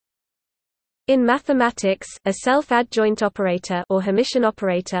In mathematics, a self-adjoint operator or Hermitian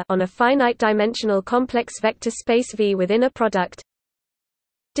operator on a finite-dimensional complex vector space V within a product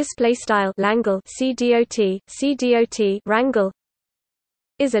Langle CDOT Wrangle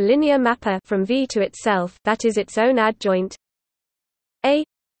is a linear mapper from V to itself that is its own adjoint A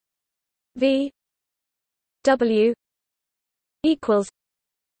V W equals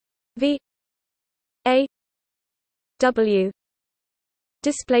V A W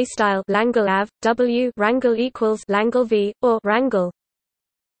display style Langle av W wrangle equals Langle V or wrangle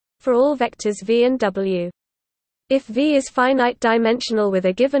for all vectors V and W. If V is finite dimensional with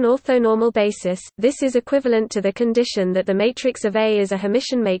a given orthonormal basis, this is equivalent to the condition that the matrix of A is a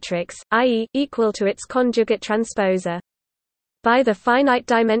Hermitian matrix, i.e., equal to its conjugate transposer. By the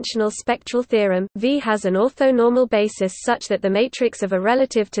finite-dimensional spectral theorem, V has an orthonormal basis such that the matrix of A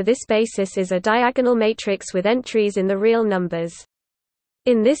relative to this basis is a diagonal matrix with entries in the real numbers.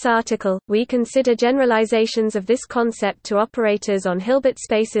 In this article, we consider generalizations of this concept to operators on Hilbert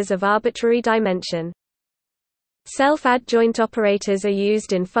spaces of arbitrary dimension. Self-adjoint operators are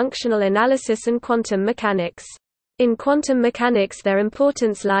used in functional analysis and quantum mechanics. In quantum mechanics, their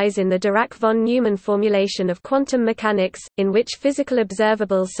importance lies in the Dirac von Neumann formulation of quantum mechanics, in which physical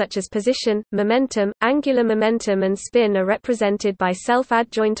observables such as position, momentum, angular momentum and spin are represented by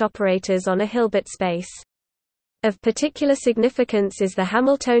self-adjoint operators on a Hilbert space. Of particular significance is the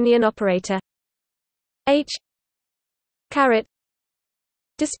Hamiltonian operator H caret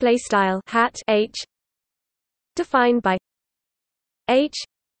display style hat H defined by H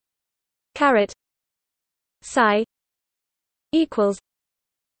caret psi equals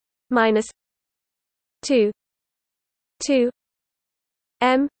minus 2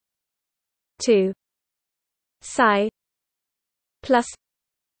 m 2 psi plus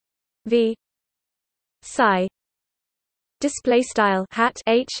v psi display style hat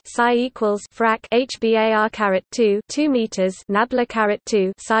H psi equals frac HBAR caret 2 meters nabla caret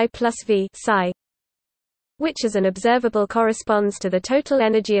 2 psi plus v psi, which as an observable corresponds to the total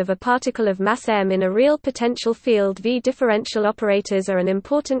energy of a particle of mass m in a real potential field V. Differential operators are an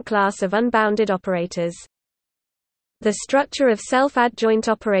important class of unbounded operators. The structure of self-adjoint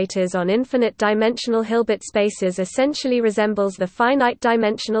operators on infinite-dimensional Hilbert spaces essentially resembles the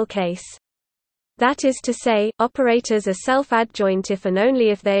finite-dimensional case. That is to say, operators are self-adjoint if and only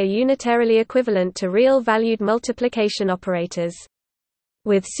if they are unitarily equivalent to real-valued multiplication operators.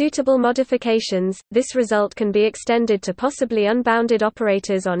 With suitable modifications, this result can be extended to possibly unbounded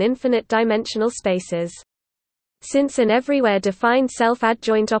operators on infinite-dimensional spaces. Since an everywhere defined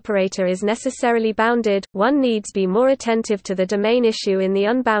self-adjoint operator is necessarily bounded, one needs be more attentive to the domain issue in the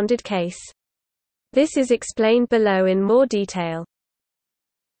unbounded case. This is explained below in more detail.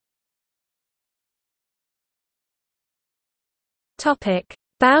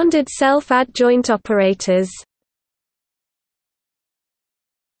 Bounded self-adjoint operators.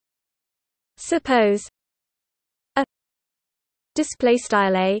 Suppose A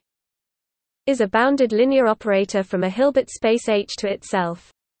A is a bounded linear operator from a Hilbert space H to itself.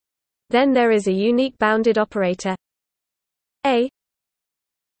 Then there is a unique bounded operator A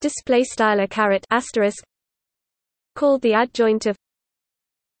called the adjoint of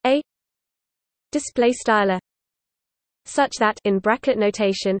A such that in bracket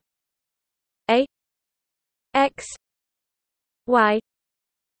notation A x y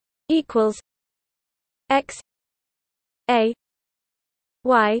equals x a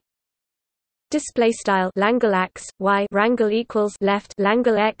y display style Langle x y wrangle equals left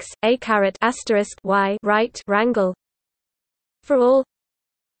Langle x a caret asterisk y right wrangle for all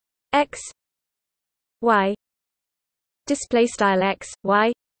x y display style x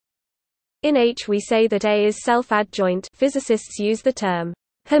y. In H we say that A is self-adjoint. Physicists use the term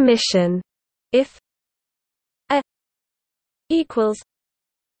Hermitian if A equals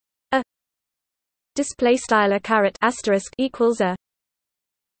A display style A caret asterisk equals A.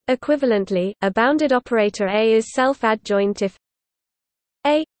 Equivalently, a bounded operator A is self-adjoint if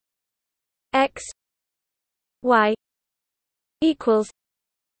A x y equals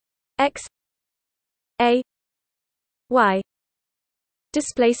x a y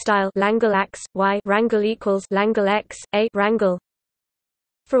display style Langle x y wrangle equals Langle x a wrangle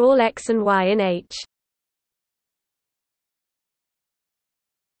for all x and y in H.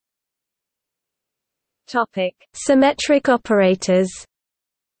 Topic: Symmetric operators.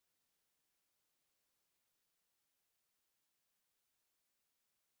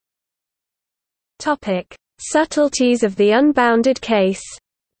 Topic: Subtleties of the unbounded case.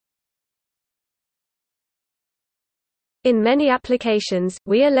 In many applications,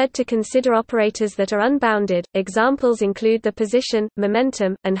 we are led to consider operators that are unbounded. Examples include the position,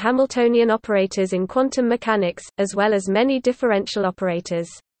 momentum, and Hamiltonian operators in quantum mechanics, as well as many differential operators.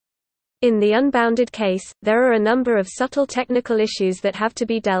 In the unbounded case, there are a number of subtle technical issues that have to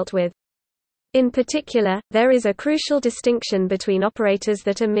be dealt with. In particular, there is a crucial distinction between operators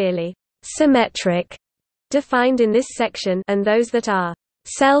that are merely symmetric, defined in this section, and those that are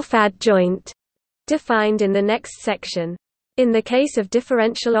self-adjoint, defined in the next section. In the case of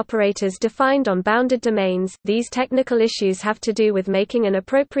differential operators defined on bounded domains, these technical issues have to do with making an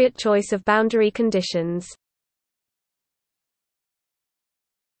appropriate choice of boundary conditions.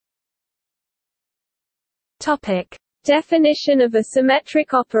 Topic: Definition of a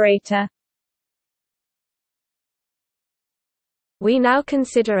symmetric operator. We now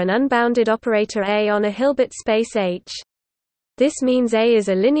consider an unbounded operator A on a Hilbert space H. This means A is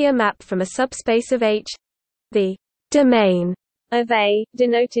a linear map from a subspace of H, the domain of A,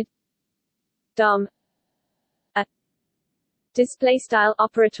 denoted dom a display style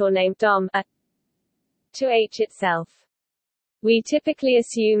operator named dom a to H itself. We typically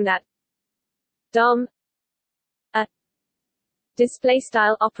assume that dom a display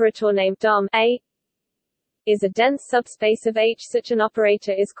style operator named dom a is a dense subspace of H. Such an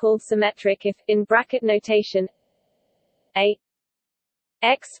operator is called symmetric if, in bracket notation, A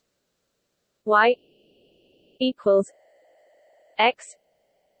x y equals x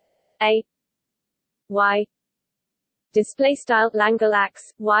A y display style Langle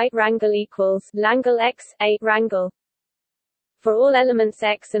x y rangle equals Langle x A rangle for all elements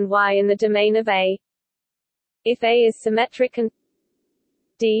x and y in the domain of A. If A is symmetric and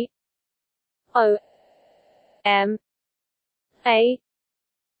d o m A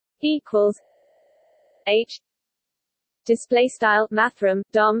equals H display style mathrm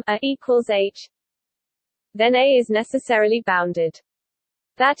dom a equals H, then A is necessarily bounded.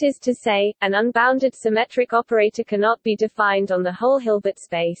 That is to say, an unbounded symmetric operator cannot be defined on the whole Hilbert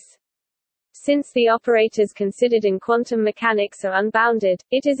space. Since the operators considered in quantum mechanics are unbounded,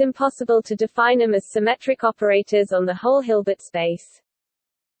 it is impossible to define them as symmetric operators on the whole Hilbert space.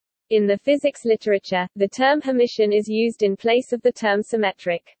 In the physics literature, the term Hermitian is used in place of the term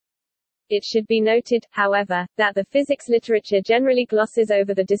symmetric. It should be noted, however, that the physics literature generally glosses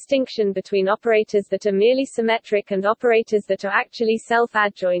over the distinction between operators that are merely symmetric and operators that are actually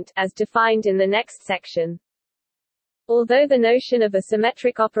self-adjoint, as defined in the next section. Although the notion of a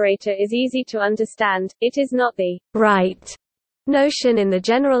symmetric operator is easy to understand, it is not the right notion in the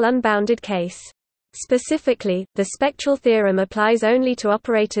general unbounded case. Specifically, the spectral theorem applies only to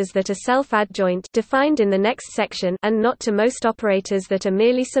operators that are self-adjoint, defined in the next section, and not to most operators that are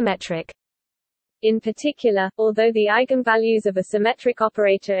merely symmetric. In particular, although the eigenvalues of a symmetric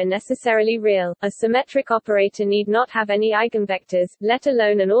operator are necessarily real, a symmetric operator need not have any eigenvectors, let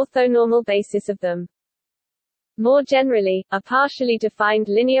alone an orthonormal basis of them. More generally, a partially defined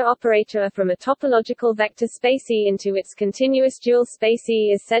linear operator from a topological vector space E into its continuous dual space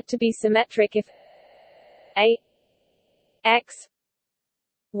E is said to be symmetric if A x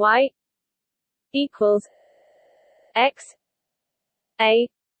y equals x A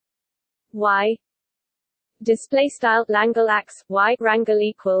y display style Langle x y rangle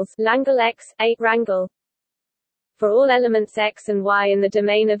equals Langle x A rangle for all elements x and y in the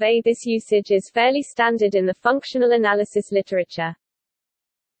domain of A. This usage is fairly standard in the functional analysis literature.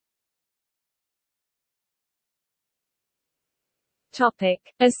 Topic: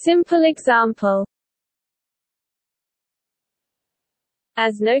 a simple example.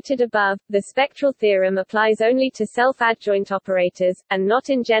 As noted above, the spectral theorem applies only to self-adjoint operators, and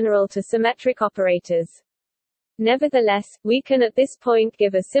not in general to symmetric operators. Nevertheless, we can at this point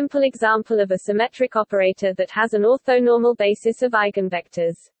give a simple example of a symmetric operator that has an orthonormal basis of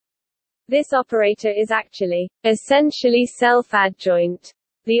eigenvectors. This operator is actually, essentially self-adjoint.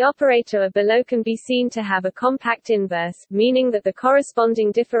 The operator below can be seen to have a compact inverse, meaning that the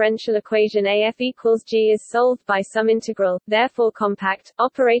corresponding differential equation AF equals G is solved by some integral, therefore compact,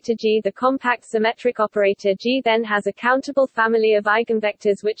 operator G. The compact symmetric operator G then has a countable family of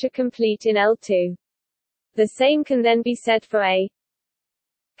eigenvectors which are complete in L2. The same can then be said for A.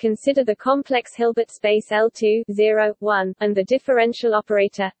 Consider the complex Hilbert space L2, 0, 1, and the differential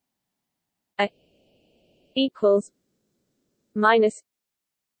operator A equals minus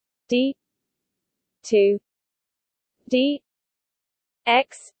D 2 D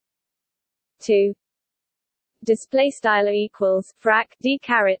X 2 display style equals frac D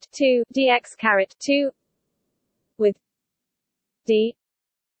caret 2 dx caret 2 with D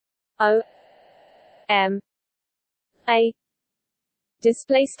O M A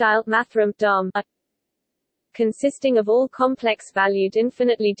display style mathrm dom a consisting of all complex-valued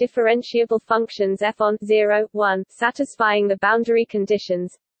infinitely differentiable functions f on 0, 1, satisfying the boundary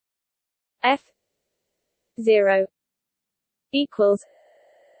conditions f 0 equals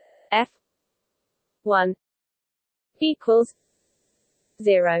f 1 equals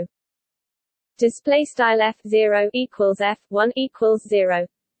 0. Display style f 0 equals f 1 equals 0.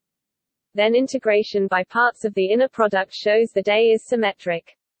 Then integration by parts of the inner product shows that A is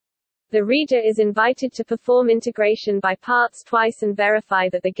symmetric. The reader is invited to perform integration by parts twice and verify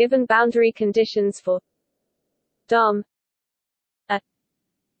that the given boundary conditions for dom a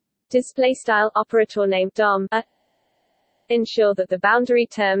display style operator name dom a ensure that the boundary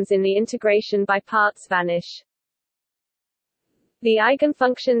terms in the integration by parts vanish. The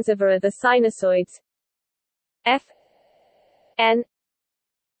eigenfunctions of A are the sinusoids f n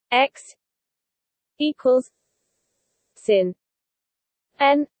x equals sin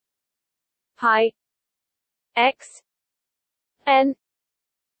n pi x n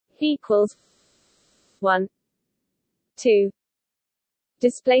equals 1 2.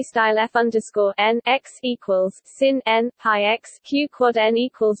 Display style f underscore n x equals sin n pi x q quad n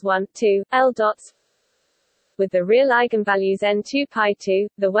equals 1 2 l dots. With the real eigenvalues n2 pi 2,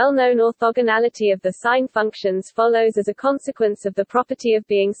 the well-known orthogonality of the sine functions follows as a consequence of the property of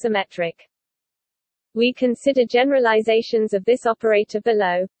being symmetric. We consider generalizations of this operator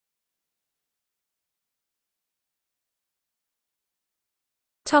below.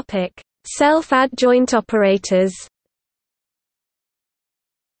 Topic: Self-adjoint operators.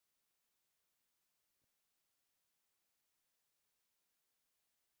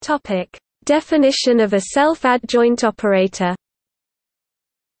 Topic: Definition of a self-adjoint operator.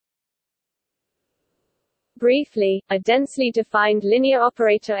 Briefly, a densely defined linear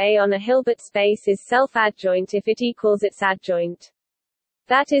operator A on a Hilbert space is self-adjoint if it equals its adjoint.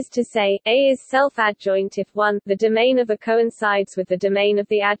 That is to say, A is self-adjoint if 1, the domain of A coincides with the domain of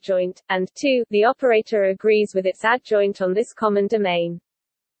the adjoint, and 2, the operator agrees with its adjoint on this common domain.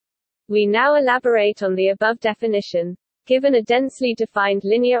 We now elaborate on the above definition. Given a densely defined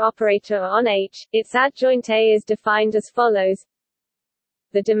linear operator on H, its adjoint A is defined as follows.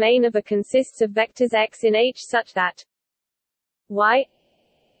 The domain of A consists of vectors x in H such that y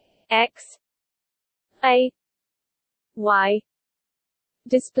x A y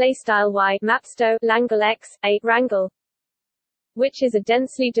display style y maps to Langle x A rangle, which is a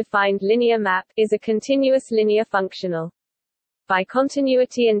densely defined linear map, is a continuous linear functional. By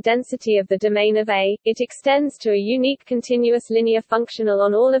continuity and density of the domain of A, it extends to a unique continuous linear functional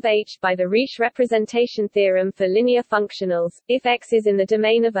on all of H by the Riesz representation theorem for linear functionals. If X is in the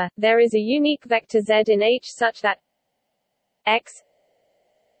domain of A, there is a unique vector Z in H such that X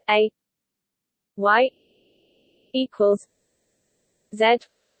A Y equals Z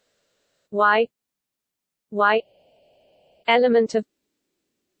Y Y element of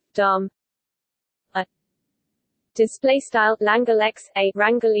dom display style Langle x A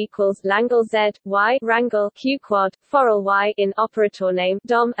rangle equals Langle Z Y rangle q quad foral Y in operator name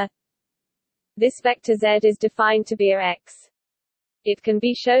dom A. This vector Z is defined to be a X. It can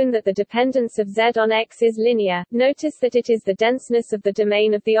be shown that the dependence of Z on X is linear. Notice that it is the denseness of the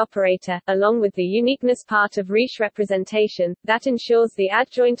domain of the operator, along with the uniqueness part of Riesz representation, that ensures the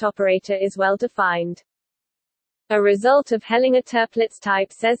adjoint operator is well defined. A result of Hellinger-Toeplitz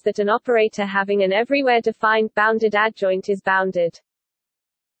type says that an operator having an everywhere defined bounded adjoint is bounded.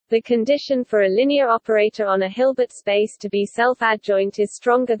 The condition for a linear operator on a Hilbert space to be self-adjoint is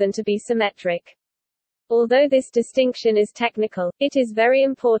stronger than to be symmetric. Although this distinction is technical, it is very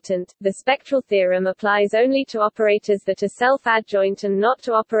important. The spectral theorem applies only to operators that are self-adjoint and not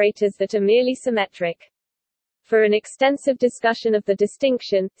to operators that are merely symmetric. For an extensive discussion of the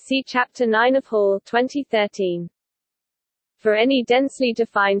distinction, see Chapter 9 of Hall 2013. For any densely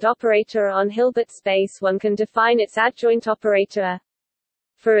defined operator on Hilbert space, one can define its adjoint operator A.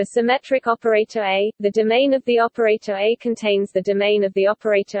 For a symmetric operator A, the domain of the operator A contains the domain of the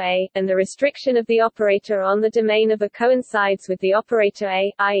operator A, and the restriction of the operator on the domain of A coincides with the operator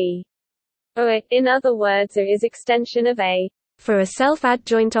A, i.e. A. In other words, A is extension of A. For a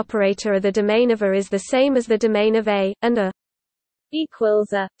self-adjoint operator, the domain of A is the same as the domain of A, and A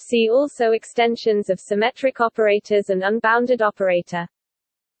equals A. See also extensions of symmetric operators and unbounded operator.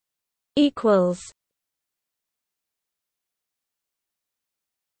 Equals.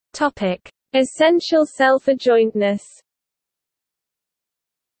 Topic: Essential self-adjointness.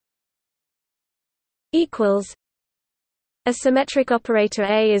 Equals. A symmetric operator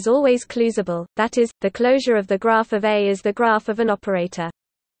A is always closable, that is, the closure of the graph of A is the graph of an operator.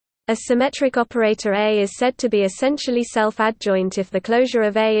 A symmetric operator A is said to be essentially self-adjoint if the closure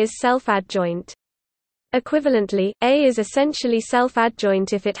of A is self-adjoint. Equivalently, A is essentially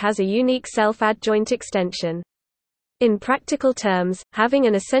self-adjoint if it has a unique self-adjoint extension. In practical terms, having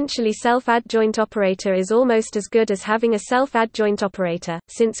an essentially self-adjoint operator is almost as good as having a self-adjoint operator,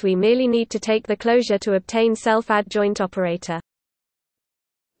 since we merely need to take the closure to obtain self-adjoint operator.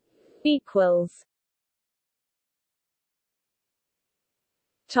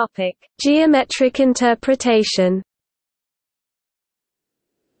 Topic: Geometric interpretation.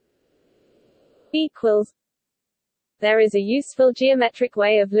 There is a useful geometric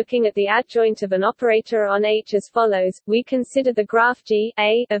way of looking at the adjoint of an operator on H as follows. We consider the graph G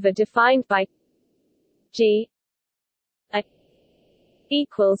A of A defined by G A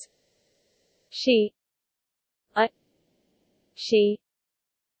equals she A she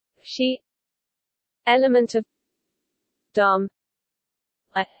element of DOM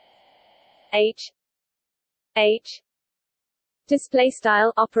A H display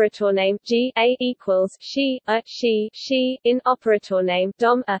style operator name G A equals she in operator name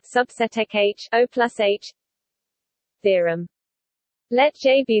DOM A subset H O plus H theorem. Let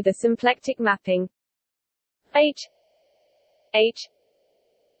J be the symplectic mapping H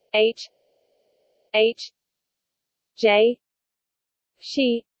J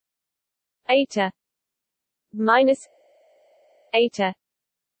she eta minus eta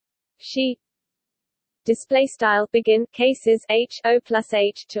she display style begin cases H O plus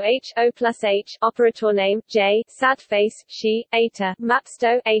H to H O plus H operator name J sad face she eta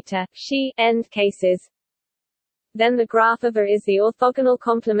mapsto eta she end cases. Then the graph of A is the orthogonal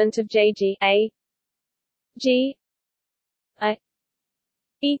complement of JG A G A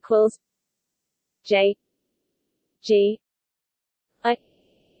equals J G A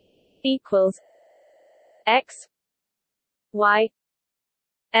equals X Y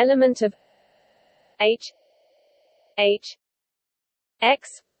element of H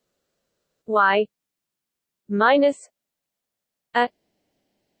X Y minus A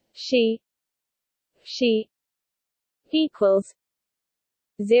she equals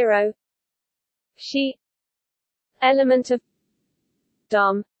 0 she element of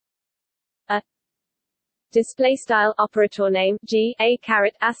DOM A display style operator name G A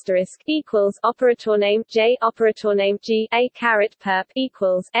caret asterisk equals operator name J operator name G A caret perp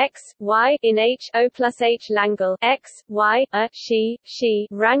equals X Y in H O plus H Langle X Y A she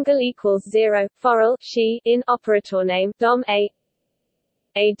wrangle equals 0 forel she in operator name DOM A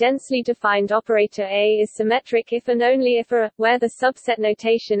densely defined operator A is symmetric if and only if A, where the subset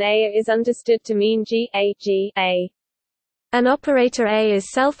notation A is understood to mean G A. An operator A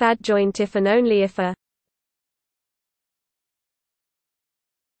is self-adjoint if and only if A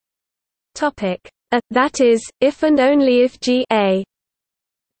that is, if and only if G A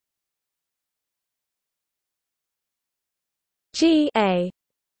G A.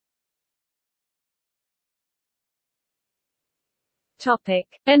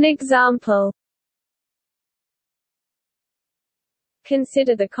 An example.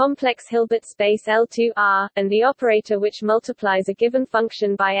 Consider the complex Hilbert space L2R, and the operator which multiplies a given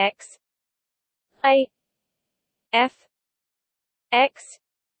function by x A f x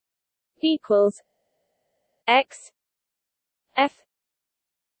equals x f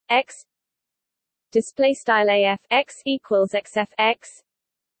x display style AF x equals xf x.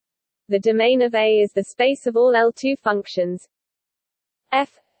 The domain of A is the space of all L2 functions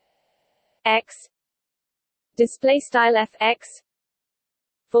f x display style f x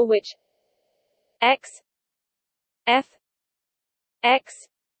for which x f x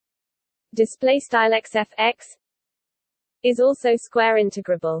display style xf x is also square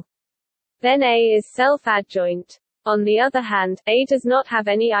integrable. Then A is self-adjoint. On the other hand, A does not have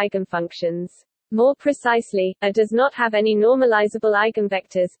any eigenfunctions. More precisely, A does not have any normalizable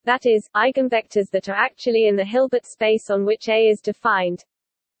eigenvectors, that is, eigenvectors that are actually in the Hilbert space on which A is defined.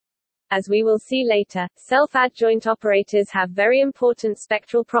 As we will see later, self-adjoint operators have very important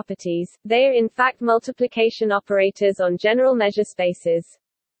spectral properties. They are in fact multiplication operators on general measure spaces.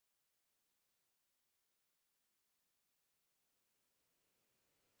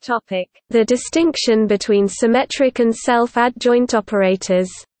 The distinction between symmetric and self-adjoint operators.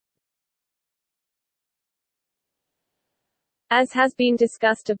 As has been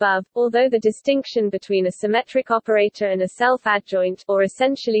discussed above, although the distinction between a symmetric operator and a self-adjoint, or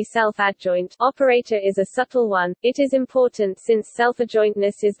essentially self-adjoint, operator is a subtle one, it is important since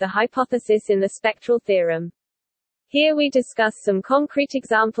self-adjointness is the hypothesis in the spectral theorem. Here we discuss some concrete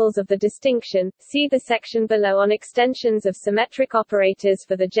examples of the distinction. See the section below on extensions of symmetric operators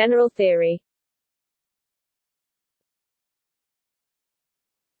for the general theory.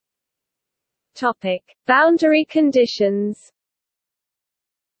 Topic: Boundary conditions.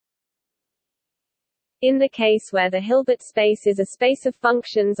 In the case where the Hilbert space is a space of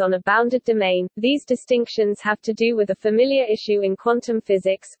functions on a bounded domain, these distinctions have to do with a familiar issue in quantum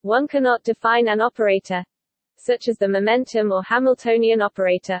physics. One cannot define an operator, such as the momentum or Hamiltonian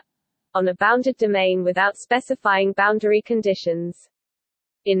operator, on a bounded domain without specifying boundary conditions.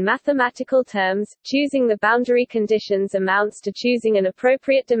 In mathematical terms, choosing the boundary conditions amounts to choosing an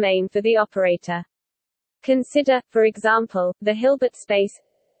appropriate domain for the operator. Consider, for example, the Hilbert space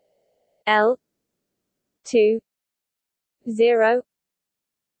L 2 0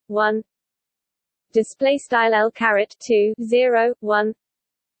 1 display style L caret 2 0 1,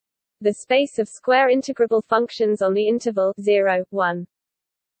 the space of square integrable functions on the interval 0 1.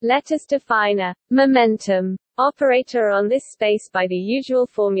 Let us define a momentum operator on this space by the usual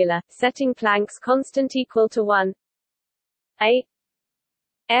formula, setting Planck's constant equal to 1. A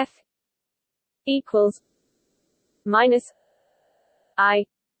F equals minus I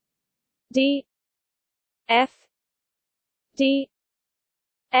D F D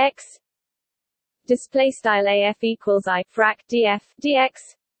X display style AF equals I frac DF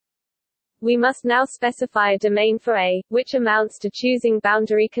dx. We must now specify a domain for A, which amounts to choosing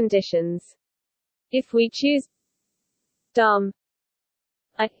boundary conditions. If we choose dom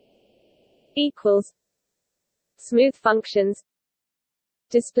A equals smooth functions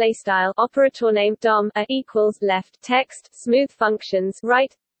display style operator name dom A equals left text smooth functions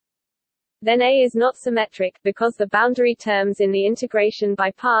right, then A is not symmetric, because the boundary terms in the integration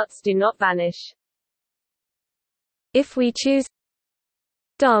by parts do not vanish. If we choose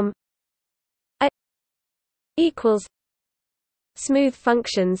dom A equals smooth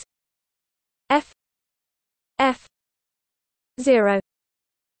functions f 0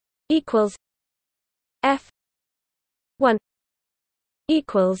 equals f 1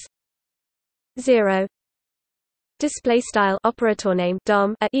 equals 0, display style operator name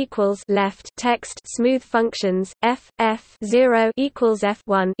dom A equals left text smooth functions f 0 equals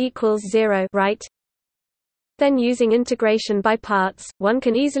f1 equals 0 right, then using integration by parts, one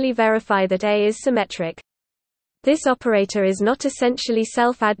can easily verify that A is symmetric. This operator is not essentially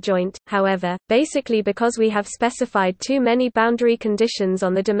self-adjoint, however, basically because we have specified too many boundary conditions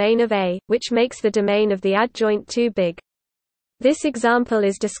on the domain of A, which makes the domain of the adjoint too big. This example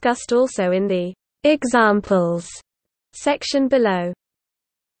is discussed also in the examples section below.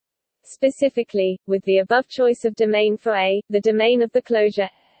 Specifically, with the above choice of domain for A, the domain of the closure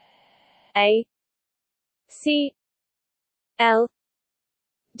A C L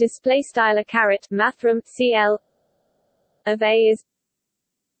display style a caret mathrm CL of A is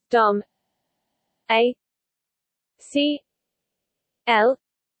dom A C L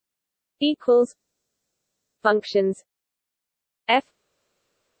equals functions f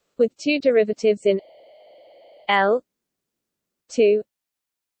with two derivatives in L 2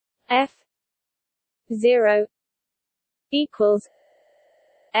 f 0 equals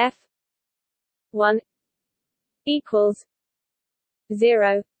f 1 equals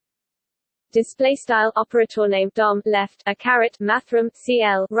 0. Display style operator name dom left a caret mathrm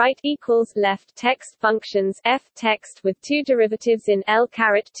CL right equals left text functions f text with two derivatives in L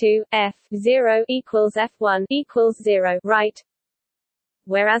caret 2 f 0 equals f1 equals 0 right,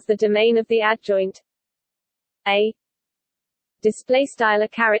 whereas the domain of the adjoint A display style a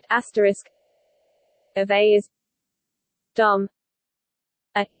caret asterisk of A is dom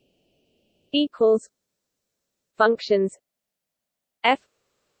A equals functions f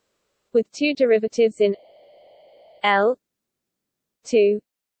with two derivatives in L 2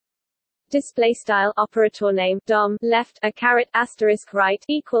 display style operator name dom left a caret asterisk right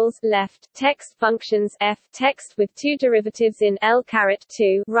equals left text functions f text with two derivatives in L caret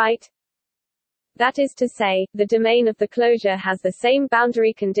 2 right. That is to say, the domain of the closure has the same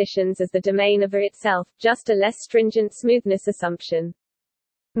boundary conditions as the domain of A itself, just a less stringent smoothness assumption.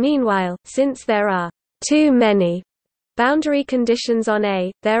 Meanwhile, since there are too many boundary conditions on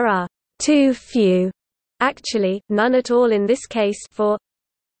A, there are too few, actually, none at all in this case for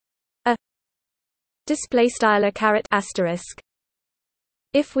A display style a caret asterisk.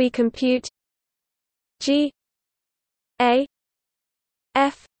 If we compute G A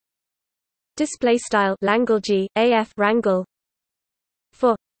F display style Langle G AF wrangle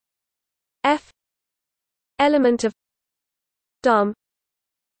for F element of dom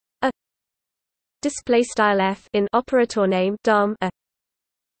A display style F in operator name dom A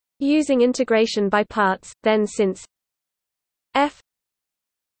using integration by parts, then since F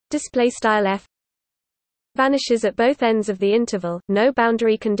display style F vanishes at both ends of the interval, no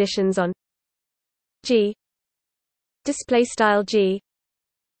boundary conditions on G display style G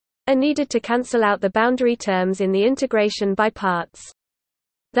are needed to cancel out the boundary terms in the integration by parts.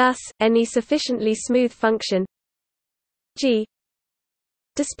 Thus, any sufficiently smooth function g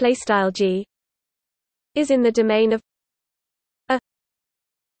 (g) is in the domain of a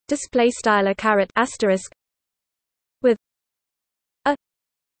 ** with a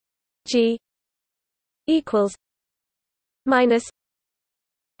g equals minus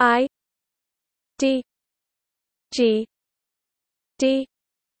I d g d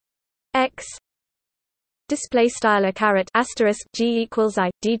x display style a caret asterisk g equals I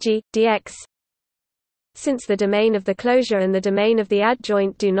dg dx. Since the domain of the closure and the domain of the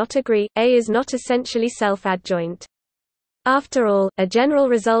adjoint do not agree, A is not essentially self-adjoint. After all, a general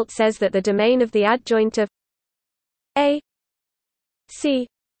result says that the domain of the adjoint of A C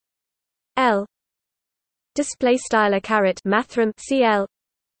L display style a caret mathrm CL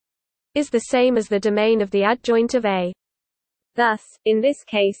is the same as the domain of the adjoint of A. Thus, in this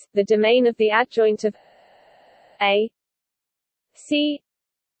case, the domain of the adjoint of A C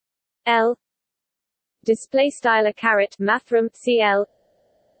L display style a caret mathrm CL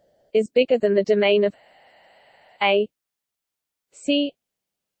is bigger than the domain of A C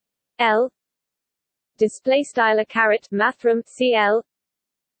L display style a caret mathrm CL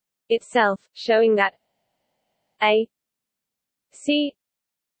itself, showing that A C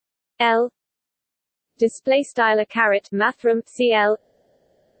L display style a caret mathrm CL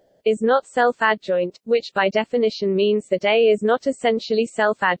is not self-adjoint, which by definition means that A is not essentially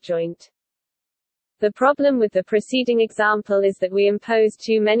self-adjoint. The problem with the preceding example is that we impose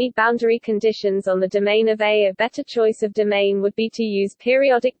too many boundary conditions on the domain of A. A better choice of domain would be to use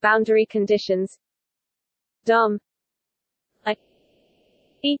periodic boundary conditions dom I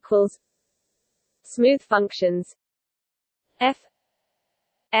equals smooth functions f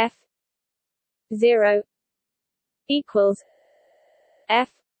 0 equals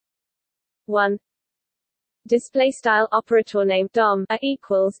f1 display style operator name dom a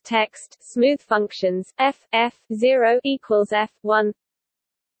equals text smooth functions f 0 equals f1.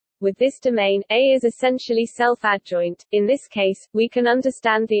 With this domain, A is essentially self-adjoint. In this case, we can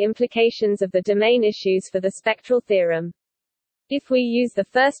understand the implications of the domain issues for the spectral theorem. If we use the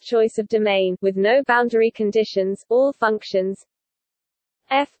first choice of domain with no boundary conditions, all functions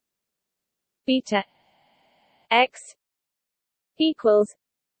f beta x equals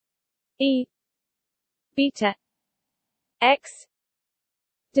e beta x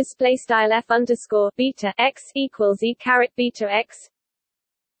display style f underscore beta x equals e caret beta x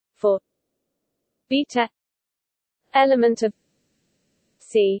for beta element of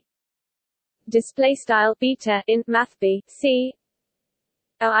C display style beta in math b C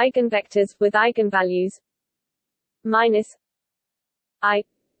are eigenvectors with eigenvalues minus I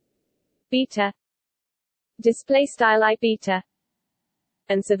beta display style I beta,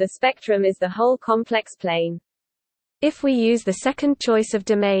 and so the spectrum is the whole complex plane. If we use the second choice of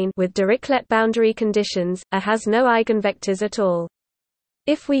domain with Dirichlet boundary conditions, A has no eigenvectors at all.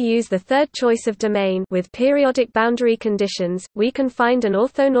 If we use the third choice of domain with periodic boundary conditions, we can find an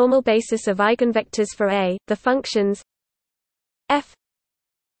orthonormal basis of eigenvectors for A. The functions f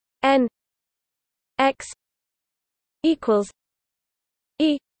n x equals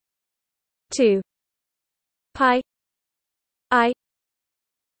e 2 pi I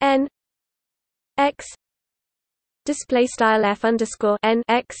n x display style f underscore n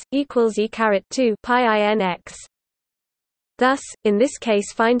x equals e caret 2 pi I n x. Thus, in this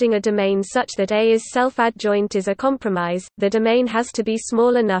case, finding a domain such that A is self-adjoint is a compromise. The domain has to be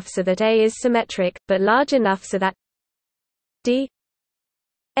small enough so that A is symmetric, but large enough so that d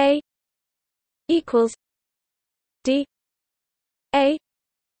A equals d A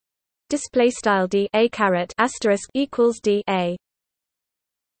display style d A caret asterisk equals d A.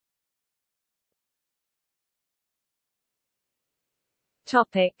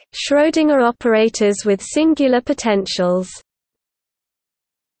 Topic: Schrödinger operators with singular potentials.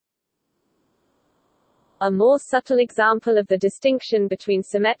 A more subtle example of the distinction between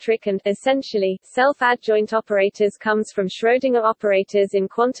symmetric and, essentially, self-adjoint operators comes from Schrödinger operators in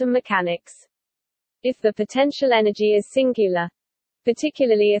quantum mechanics. If the potential energy is singular,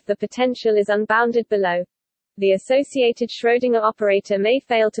 particularly if the potential is unbounded below, the associated Schrödinger operator may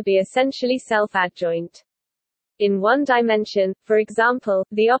fail to be essentially self-adjoint. In one dimension, for example,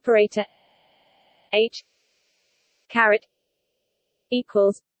 the operator H caret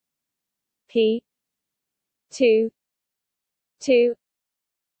equals P 2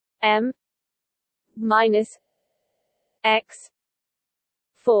 M minus X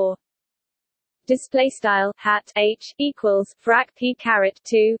 4 display style hat H equals frac P caret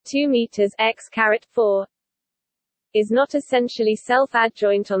 2 meters X caret 4 is not essentially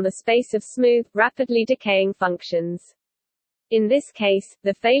self-adjoint on the space of smooth, rapidly decaying functions. In this case,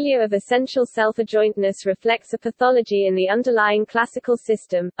 the failure of essential self-adjointness reflects a pathology in the underlying classical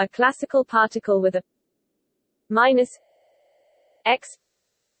system, a classical particle with a minus x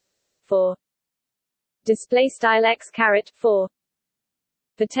 4 x 4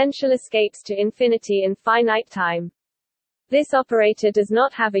 potential escapes to infinity in finite time. This operator does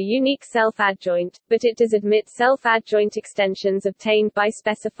not have a unique self-adjoint, but it does admit self-adjoint extensions obtained by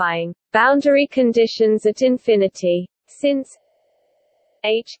specifying boundary conditions at infinity. Since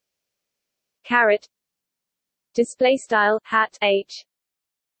h h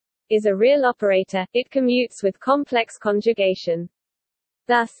is a real operator, it commutes with complex conjugation.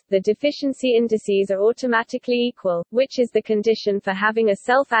 Thus, the deficiency indices are automatically equal, which is the condition for having a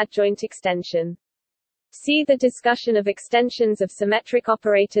self-adjoint extension. See the discussion of extensions of symmetric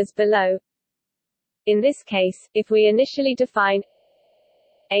operators below. In this case, if we initially define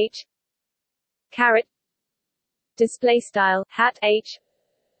h h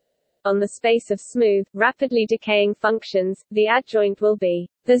on the space of smooth, rapidly decaying functions, the adjoint will be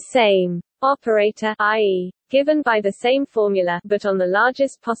the same operator, i.e., given by the same formula, but on the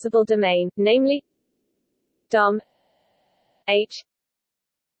largest possible domain, namely dom h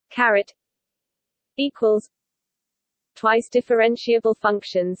equals twice differentiable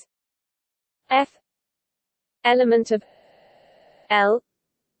functions f element of L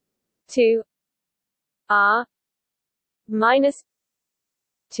 2 R minus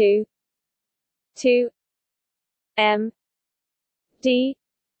 2 M D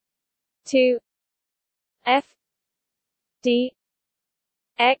 2 F D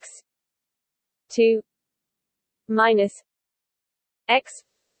X 2 minus X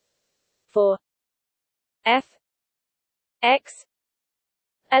 4 F X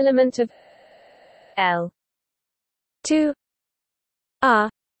element of L 2 R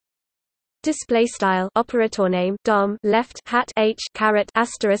display style operator name dom left hat h caret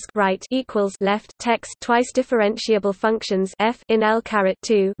asterisk right equals left text twice differentiable functions f in L caret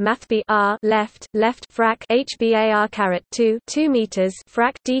 2 math b r left frac h bar caret 2 meters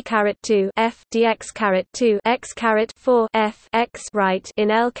frac d caret 2 f dx caret 2 x caret 4 f x right in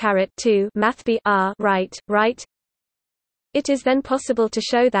L caret 2 math b r right. It is then possible to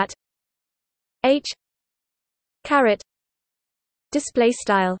show that h caret display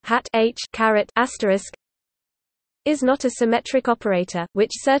style hat h caret asterisk is not a symmetric operator,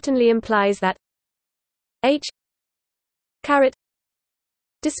 which certainly implies that h caret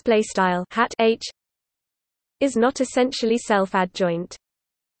display style hat h is not essentially self-adjoint.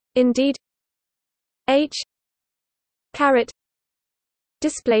 Indeed, h caret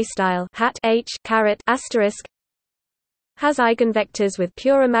display style hat h caret asterisk has eigenvectors with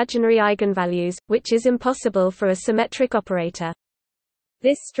pure imaginary eigenvalues, which is impossible for a symmetric operator.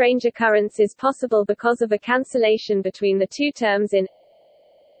 This strange occurrence is possible because of a cancellation between the two terms in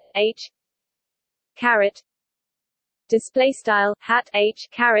h caret display style hat h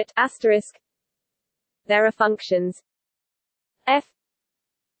caret asterisk. There are functions f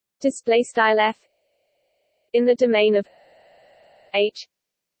display style f in the domain of h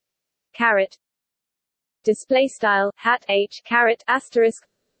caret display style hat h caret asterisk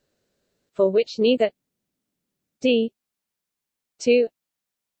for which neither d 2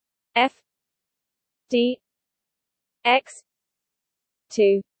 f d x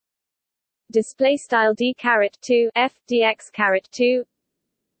 2 display style d caret 2 f dx caret 2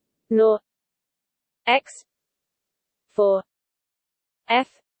 nor x 4 f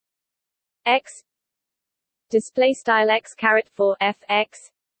x display style x caret 4 f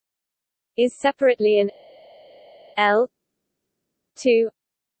x is separately in L 2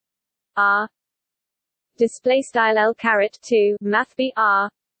 R display style L caret 2 math b R,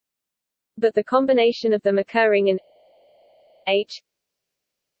 but the combination of them occurring in h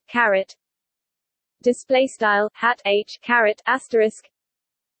caret display style hat h caret asterisk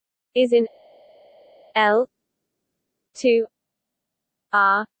is in L 2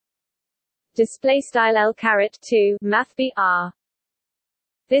 R display style L caret 2 math b R.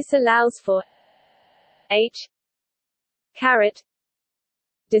 This allows for h caret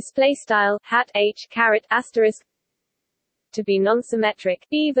display style hat h caret asterisk to be non-symmetric,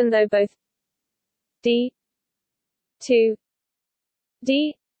 even though both d 2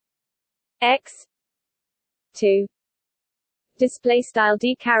 d x 2 display style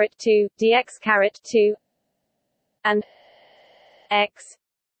d caret 2 dx caret 2 and x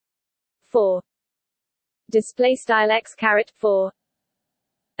 4 display style x caret 4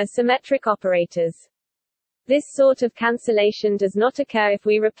 are symmetric operators. This sort of cancellation does not occur if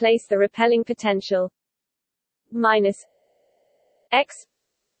we replace the repelling potential minus x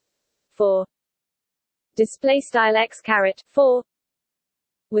 4 display style x caret 4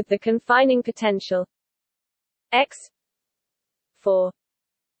 with the confining potential x 4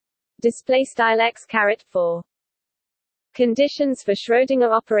 display style x caret 4. Conditions for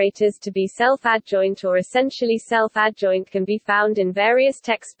Schrödinger operators to be self-adjoint or essentially self-adjoint can be found in various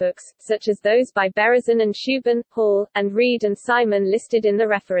textbooks, such as those by Berezin and Shubin, Hall, and Reed and Simon listed in the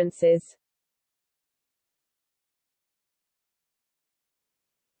references.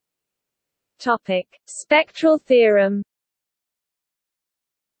 Topic: Spectral theorem.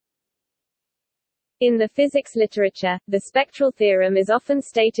 In the physics literature, the spectral theorem is often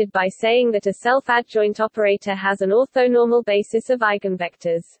stated by saying that a self-adjoint operator has an orthonormal basis of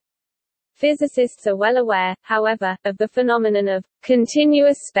eigenvectors. Physicists are well aware, however, of the phenomenon of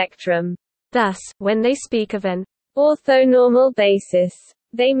continuous spectrum. Thus, when they speak of an orthonormal basis,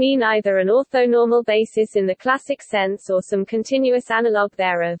 they mean either an orthonormal basis in the classic sense or some continuous analog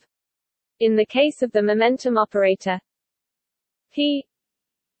thereof. In the case of the momentum operator, P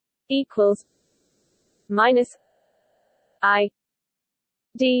equals minus I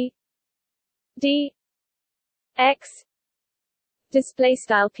d d x display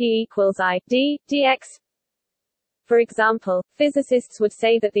style P equals I d dx. For example, physicists would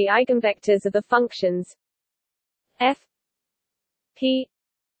say that the eigenvectors are the functions f p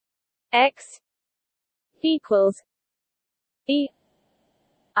x equals e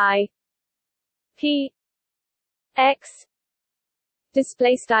I p x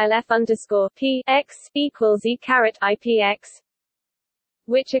display style f underscore p x equals e caret ipx,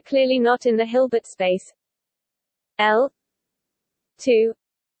 which are clearly not in the Hilbert space L 2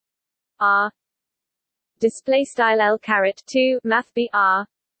 r display style L caret 2 math b r.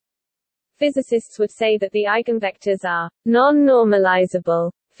 Physicists would say that the eigenvectors are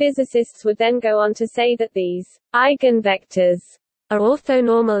non-normalizable. Physicists would then go on to say that these eigenvectors are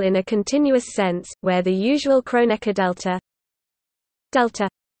orthonormal in a continuous sense, where the usual Kronecker delta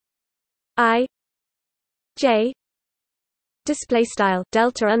I j display style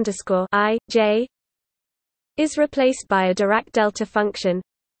delta underscore I j is replaced by a Dirac delta function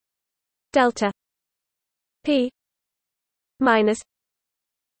delta p minus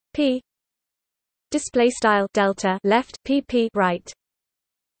p display style delta left pp right.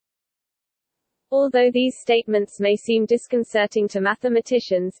 Although these statements may seem disconcerting to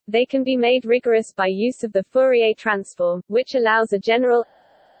mathematicians, they can be made rigorous by use of the Fourier transform, which allows a general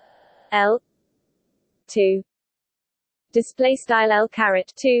L 2 display style L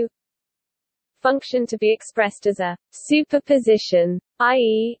caret 2 function to be expressed as a superposition,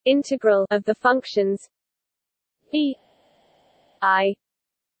 i.e., integral of the functions e I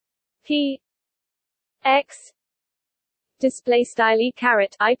p x display style e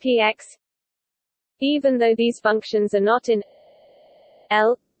caret ipx, even though these functions are not in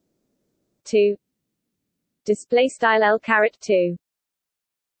L 2 display style L caret 2.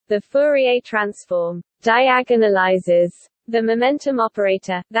 The Fourier transform diagonalizes the momentum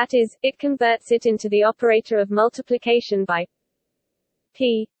operator, that is, it converts it into the operator of multiplication by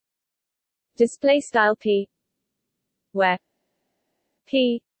p display style p, where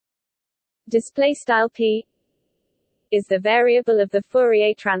p display style p is the variable of the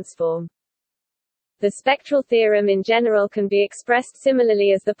Fourier transform. The spectral theorem in general can be expressed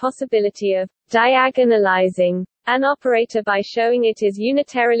similarly as the possibility of diagonalizing an operator by showing it is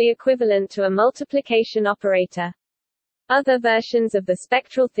unitarily equivalent to a multiplication operator. Other versions of the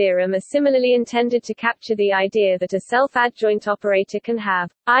spectral theorem are similarly intended to capture the idea that a self-adjoint operator can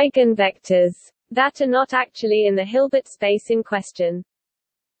have eigenvectors that are not actually in the Hilbert space in question.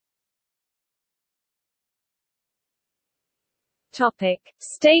 Topic: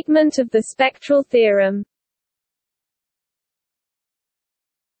 Statement of the spectral theorem.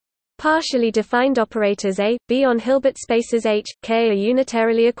 Partially defined operators A, B on Hilbert spaces H, K are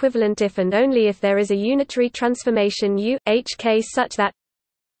unitarily equivalent if and only if there is a unitary transformation U, H K such that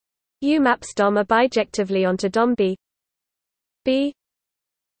U maps DOM A bijectively onto DOM B. B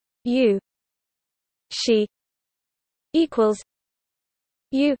U she equals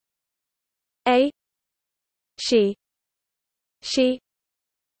U A she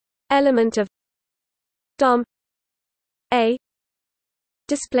element of DOM A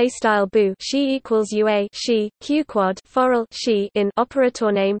display style boo she equals UA she q quad forel she in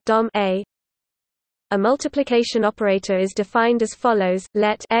operator name DOM A. A multiplication operator is defined as follows: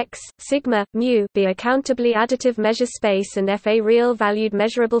 let x sigma mu be a countably additive measure space and f a real valued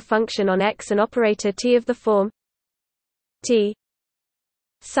measurable function on X, an operator T of the form T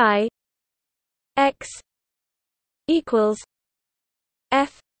psi x equals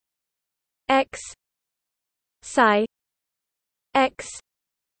f x psi x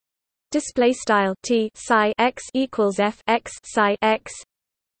display style t psi x equals f x psi x,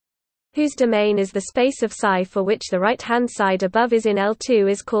 whose domain is the space of psi for which the right-hand side above is in L2,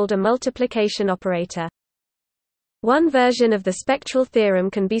 is called a multiplication operator. One version of the spectral theorem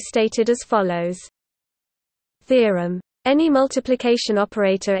can be stated as follows. Theorem. Any multiplication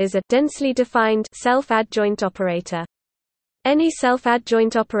operator is a densely defined self-adjoint operator. Any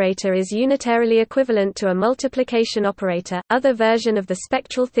self-adjoint operator is unitarily equivalent to a multiplication operator. Other version of the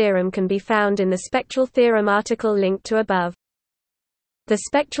spectral theorem can be found in the Spectral theorem article linked to above. The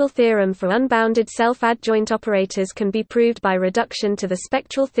spectral theorem for unbounded self-adjoint operators can be proved by reduction to the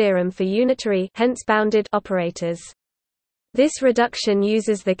spectral theorem for unitary, hence bounded, operators. This reduction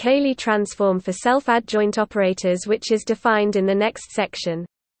uses the Cayley transform for self-adjoint operators, which is defined in the next section.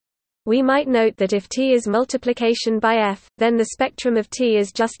 We might note that if T is multiplication by F, then the spectrum of T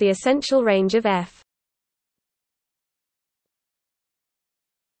is just the essential range of F.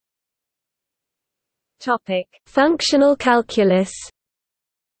 Topic: Functional calculus.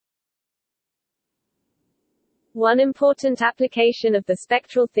 One important application of the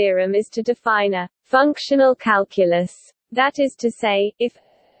spectral theorem is to define a functional calculus. That is to say, if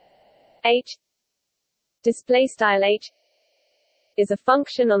h (h) is a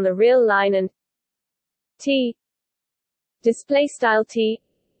function on the real line and t (t)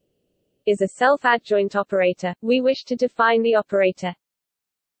 is a self-adjoint operator, we wish to define the operator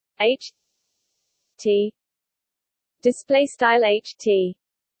h t (ht).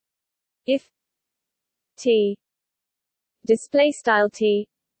 If t (t)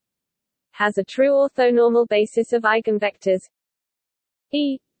 has a true orthonormal basis of eigenvectors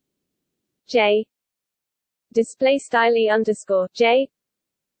e j (e_j)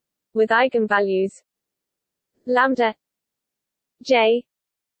 with eigenvalues lambda j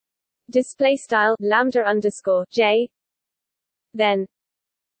 (lambda_j), then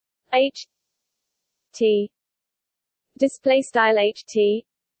h t (ht)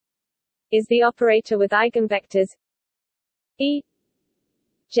 is the operator with eigenvectors e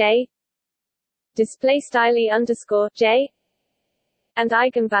j (e_j) and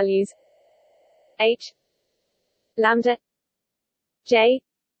eigenvalues h lambda j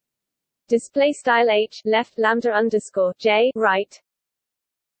 (h left lambda_j right.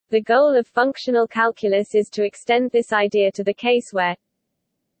 The goal of functional calculus is to extend this idea to the case where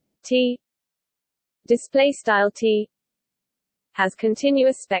t (t) has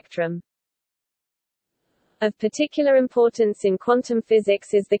continuous spectrum. Of particular importance in quantum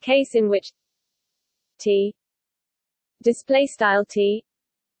physics is the case in which t (t)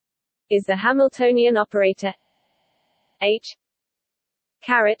 is the Hamiltonian operator h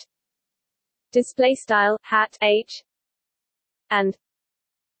hat h and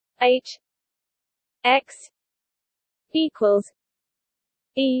h x equals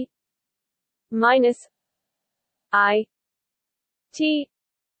e minus I T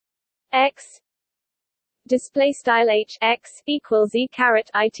x h x equals e caret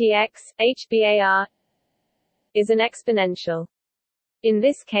itx hbar is an exponential. In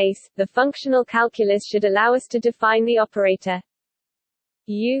this case, the functional calculus should allow us to define the operator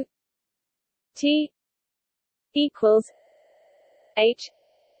u t equals h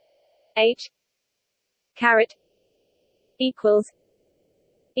caret equals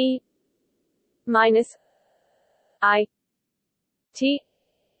e minus I T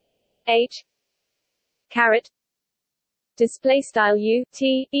h caret display style u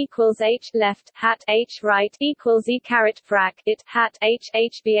t equals h left hat h right equals e caret frac it hat h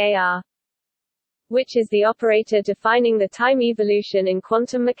hbar, which is the operator defining the time evolution in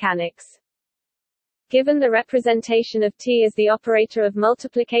quantum mechanics. Given the representation of t as the operator of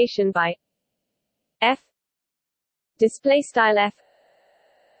multiplication by f display style f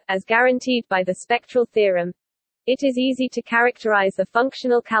as guaranteed by the spectral theorem, it is easy to characterize the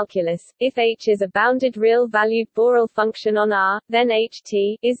functional calculus. If h is a bounded real-valued Borel function on R, then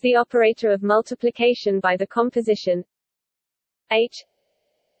ht is the operator of multiplication by the composition h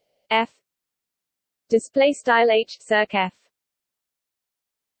f display style h circ f.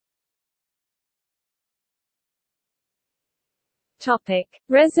 Topic: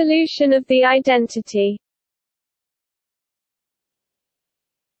 Resolution of the identity.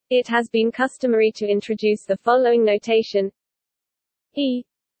 It has been customary to introduce the following notation: E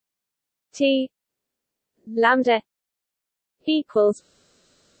T lambda equals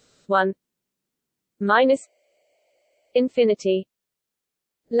 1 minus infinity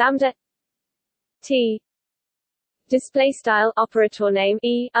lambda T display style operator name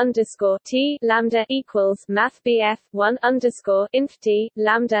E underscore T lambda equals math BF 1 underscore inf T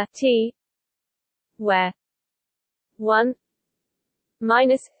lambda T, where 1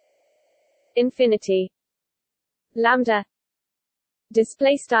 minus infinity lambda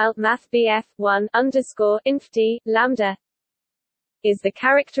display style math BF 1 underscore inf d lambda is the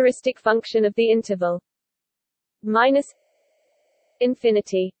characteristic function of the interval minus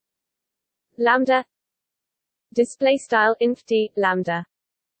infinity lambda display style inf d lambda.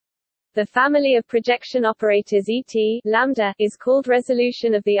 The family of projection operators et lambda is called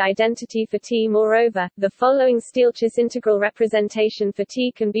resolution of the identity for T. Moreover, the following Stieltjes integral representation for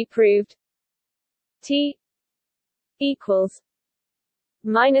T can be proved: T equals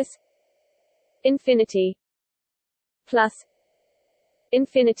minus infinity plus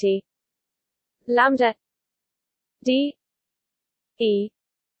infinity lambda d e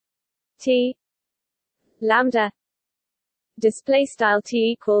t lambda display style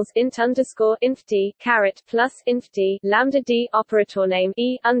T equals int underscore inf d caret plus inf d lambda d operator name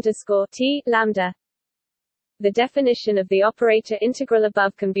e underscore t lambda. The definition of the operator integral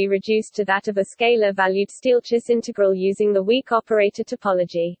above can be reduced to that of a scalar-valued Stieltjes integral using the weak operator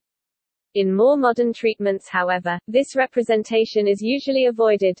topology. In more modern treatments, however, this representation is usually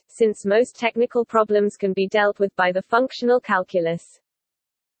avoided, since most technical problems can be dealt with by the functional calculus.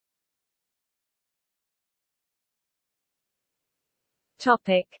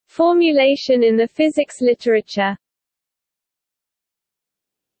 Topic: Formulation in the physics literature.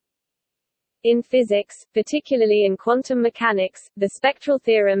 In physics, particularly in quantum mechanics, the spectral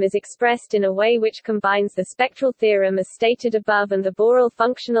theorem is expressed in a way which combines the spectral theorem as stated above and the Borel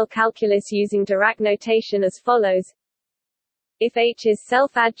functional calculus using Dirac notation as follows. If H is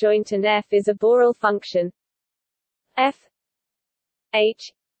self-adjoint and F is a Borel function, F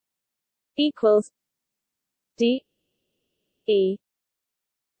H equals D E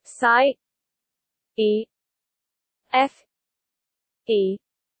psi E F E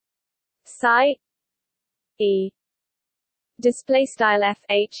psi E display style F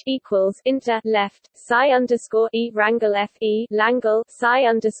H equals inter left psi underscore E wrangle F E langle psi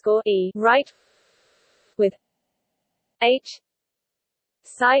underscore E right, with H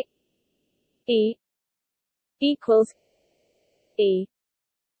psi E equals E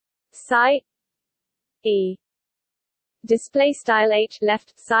psi E display style H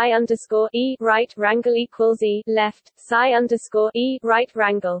left psi underscore E right wrangle equals E left psi underscore E right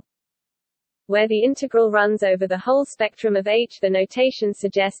wrangle. Where the integral runs over the whole spectrum of H, the notation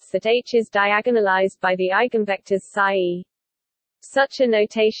suggests that H is diagonalized by the eigenvectors psi E. Such a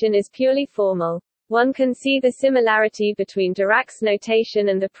notation is purely formal. One can see the similarity between Dirac's notation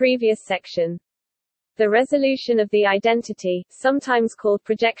and the previous section. The resolution of the identity, sometimes called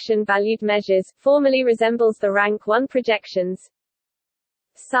projection-valued measures, formally resembles the rank 1 projections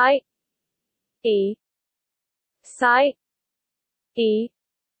psi E psi E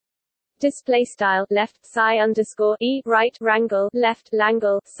display style left psi underscore E right wrangle left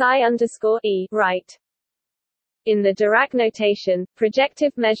langle psi underscore E right. In the Dirac notation,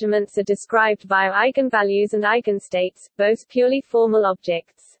 projective measurements are described via eigenvalues and eigenstates, both purely formal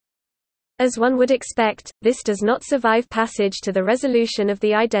objects. As one would expect, this does not survive passage to the resolution of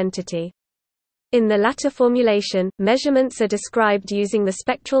the identity. In the latter formulation, measurements are described using the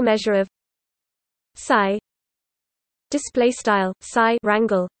spectral measure of psi display style psi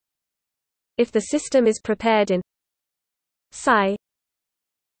wrangle. If the system is prepared in psi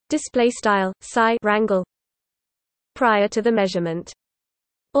display style psi wrangle prior to the measurement.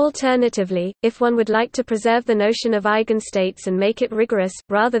 Alternatively, if one would like to preserve the notion of eigenstates and make it rigorous,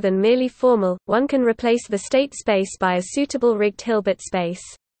 rather than merely formal, one can replace the state space by a suitable rigged Hilbert space.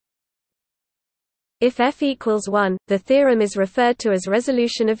 If F equals 1, the theorem is referred to as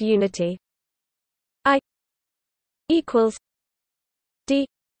resolution of unity. I equals D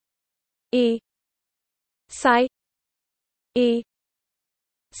E psi E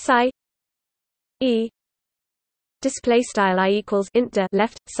psi E display style I equals inter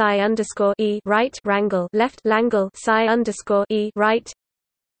left psi underscore E right wrangle left langle psi underscore E right.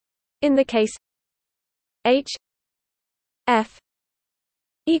 In the case H F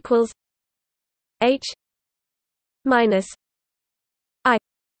equals H minus I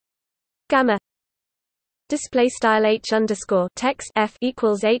gamma display style H underscore text F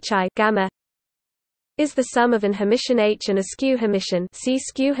equals HI gamma is the sum of an Hermitian H and a skew Hermitian, see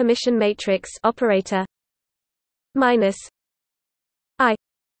skew Hermitian matrix operator minus I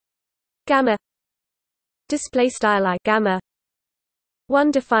gamma display style I gamma.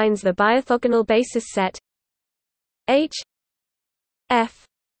 One defines the biorthogonal basis set H F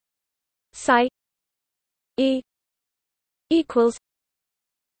psi E equals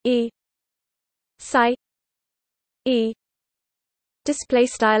E psi E display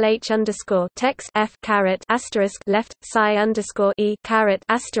style h underscore text f caret asterisk left psi underscore e caret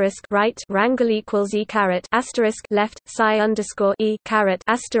asterisk right wrangle equals e caret asterisk left psi underscore e caret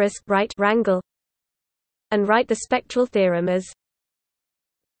asterisk right wrangle, and write the spectral theorem as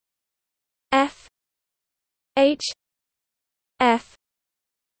f h f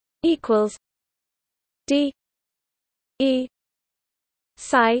equals d e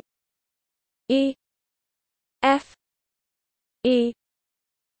psi e f e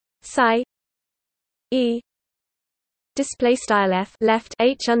psi e display style f left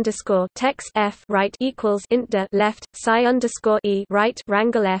h underscore text f right equals int de left psi underscore e right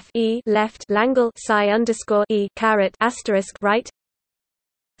wrangle f e left langle psi underscore e caret asterisk right.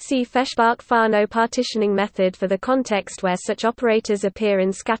 See Feshbach-Fano partitioning method for the context where such operators appear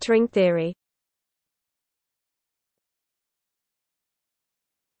in scattering theory.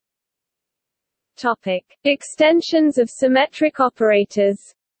 Topic: Extensions of symmetric operators.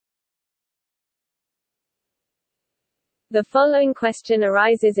 The following question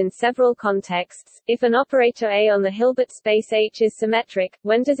arises in several contexts. If an operator A on the Hilbert space H is symmetric,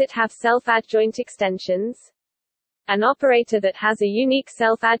 when does it have self-adjoint extensions? An operator that has a unique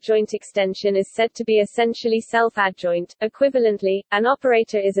self-adjoint extension is said to be essentially self-adjoint. Equivalently, an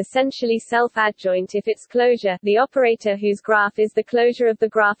operator is essentially self-adjoint if its closure, the operator whose graph is the closure of the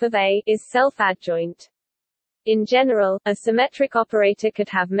graph of A, is self-adjoint. In general, a symmetric operator could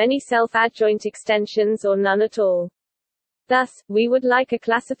have many self-adjoint extensions or none at all. Thus, we would like a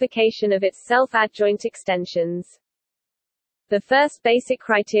classification of its self-adjoint extensions. The first basic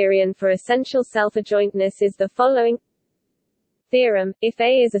criterion for essential self-adjointness is the following theorem: if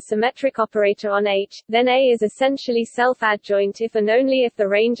A is a symmetric operator on H, then A is essentially self-adjoint if and only if the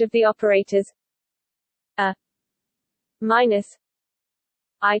range of the operators A minus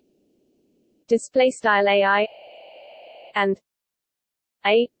I display style AI and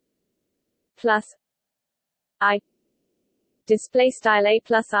A plus I display style A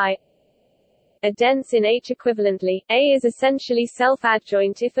plus I are dense in H. Equivalently, A is essentially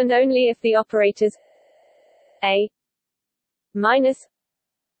self-adjoint if and only if the operators A minus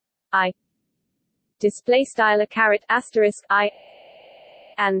I display style A caret asterisk I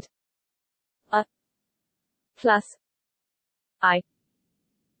and A plus I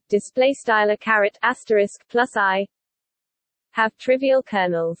display style A caret asterisk plus I have trivial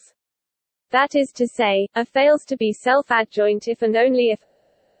kernels. That is to say, A fails to be self-adjoint if and only if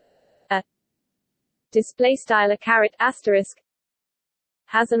A display style A caret asterisk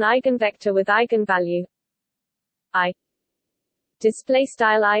has an eigenvector with eigenvalue I display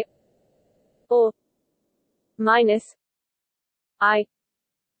style I or minus I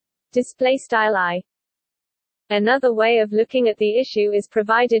display style I. Another way of looking at the issue is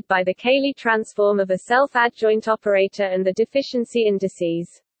provided by the Cayley transform of a self-adjoint operator and the deficiency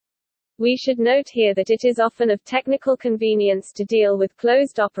indices. We should note here that it is often of technical convenience to deal with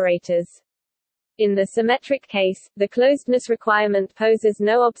closed operators. In the symmetric case, the closedness requirement poses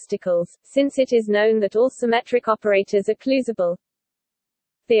no obstacles, since it is known that all symmetric operators are closable.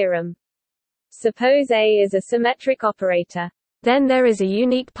 Theorem. Suppose A is a symmetric operator. Then there is a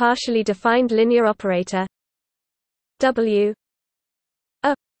unique partially defined linear operator W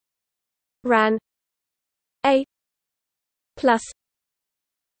A ran A plus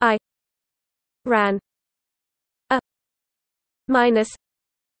I ran A minus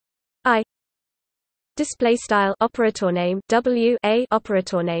I display style operator name W A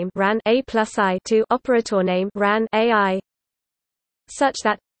operator name ran A plus I to operator name ran AI such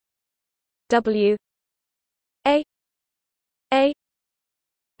that W A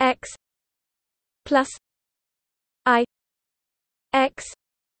X plus I X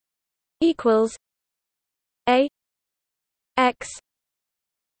equals A X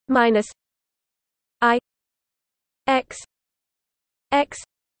minus I X X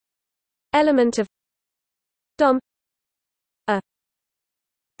element of DOM A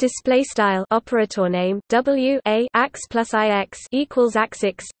display style operator name W A X plus I X equals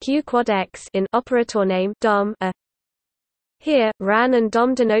AX Q quad X in operator name DOM A. Here, RAN and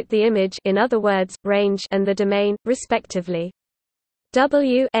DOM denote the image, in other words, range, and the domain, respectively.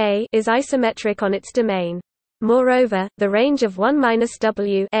 W A is isometric on its domain. Moreover, the range of 1 -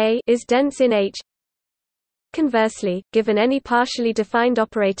 W A is dense in H. Conversely, given any partially defined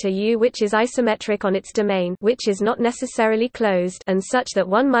operator U which is isometric on its domain, which is not necessarily closed, and such that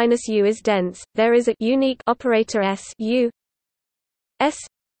 1 - U is dense, there is a unique operator S U S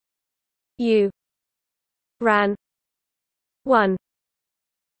U ran 1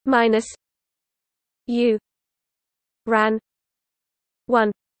 minus U ran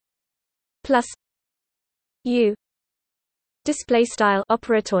 1 plus U display style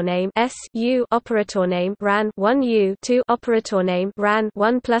operator name s u operator name ran 1 u 2 operator name ran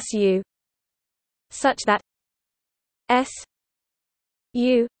 1 plus u, such that s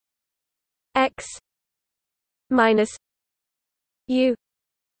u x minus u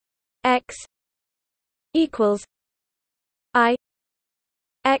x equals I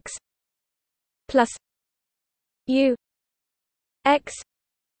x plus u x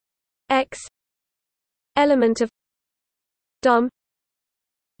x element of dom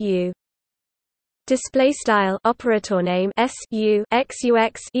u. Display style operator name s u x u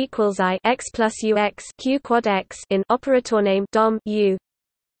x equals I x plus u x q quad x in operator name dom u.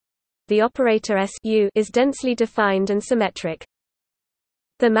 The operator s u is densely defined and symmetric.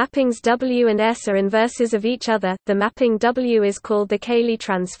 The mappings W and S are inverses of each other. The mapping W is called the Cayley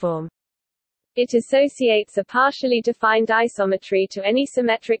transform. It associates a partially defined isometry to any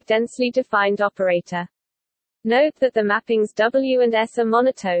symmetric densely defined operator. Note that the mappings W and S are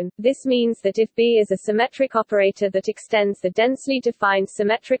monotone. This means that if B is a symmetric operator that extends the densely defined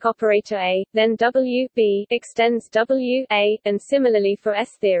symmetric operator A, then W B extends W A, and similarly for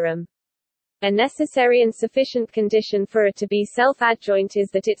S theorem. A necessary and sufficient condition for A to be self-adjoint is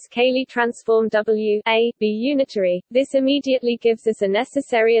that its Cayley transform W A be unitary. This immediately gives us a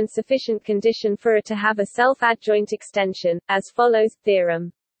necessary and sufficient condition for A to have a self-adjoint extension, as follows,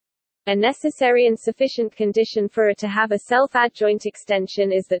 theorem. A necessary and sufficient condition for A to have a self-adjoint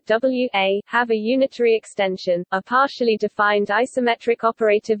extension is that W A have a unitary extension. A partially defined isometric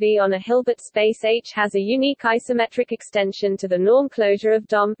operator V on a Hilbert space H has a unique isometric extension to the norm closure of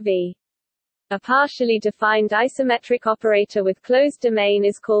dom V. A partially defined isometric operator with closed domain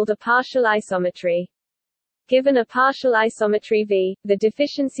is called a partial isometry. Given a partial isometry V, the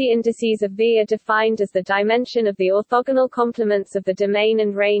deficiency indices of V are defined as the dimension of the orthogonal complements of the domain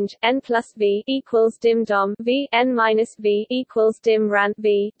and range n plus V equals dim dom V n minus V equals dim ran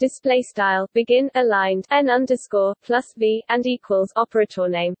V. Display style begin aligned n underscore plus V and equals operator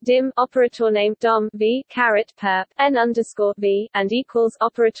name dim operator name dom V caret perp n underscore V and equals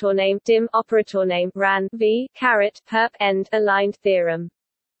operator name dim operator name ran V caret perp end aligned theorem.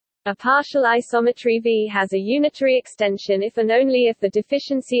 A partial isometry V has a unitary extension if and only if the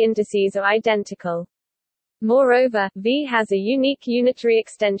deficiency indices are identical. Moreover, V has a unique unitary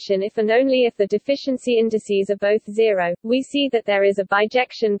extension if and only if the deficiency indices are both zero. We see that there is a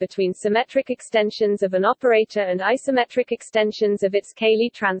bijection between symmetric extensions of an operator and isometric extensions of its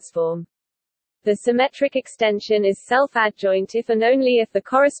Cayley transform. The symmetric extension is self-adjoint if and only if the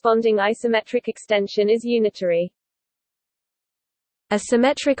corresponding isometric extension is unitary. A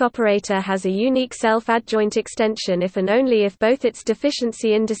symmetric operator has a unique self-adjoint extension if and only if both its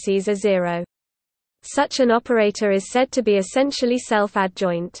deficiency indices are zero. Such an operator is said to be essentially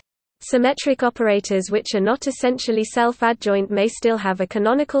self-adjoint. Symmetric operators which are not essentially self-adjoint may still have a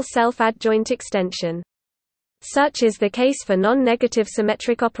canonical self-adjoint extension. Such is the case for non-negative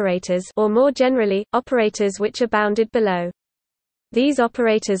symmetric operators, or more generally, operators which are bounded below. These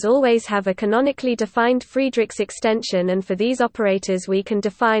operators always have a canonically defined Friedrichs extension, and for these operators we can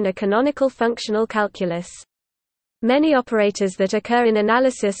define a canonical functional calculus. Many operators that occur in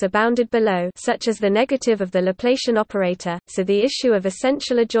analysis are bounded below, such as the negative of the Laplacian operator, so the issue of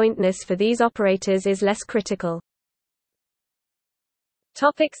essential adjointness for these operators is less critical.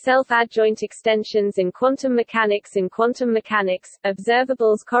 Topic: self-adjoint extensions in quantum mechanics. In quantum mechanics,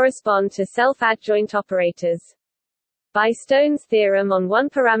 observables correspond to self-adjoint operators. By Stone's theorem on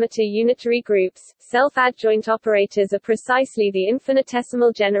one-parameter unitary groups, self-adjoint operators are precisely the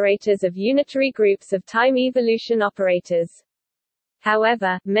infinitesimal generators of unitary groups of time evolution operators.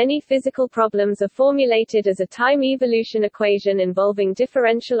 However, many physical problems are formulated as a time evolution equation involving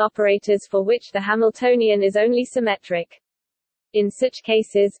differential operators for which the Hamiltonian is only symmetric. In such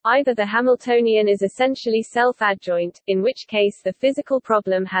cases, either the Hamiltonian is essentially self-adjoint, in which case the physical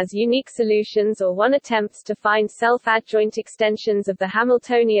problem has unique solutions, or one attempts to find self-adjoint extensions of the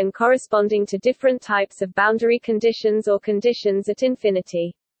Hamiltonian corresponding to different types of boundary conditions or conditions at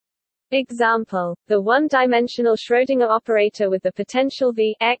infinity. Example: the one-dimensional Schrödinger operator with the potential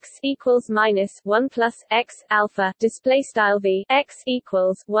V x equals minus 1 plus x alpha display style V x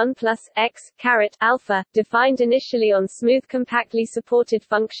equals 1 plus x caret alpha, defined initially on smooth compactly supported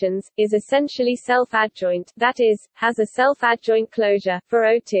functions, is essentially self-adjoint, that is, has a self-adjoint closure for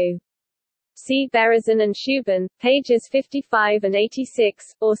O2. See Berezin and Shubin, pages 55 and 86,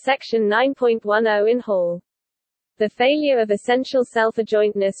 or section 9.10 in Hall. The failure of essential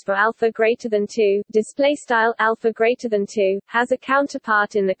self-adjointness for alpha greater than 2, display style alpha greater than 2, has a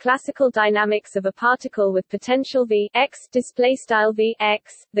counterpart in the classical dynamics of a particle with potential v x, display style v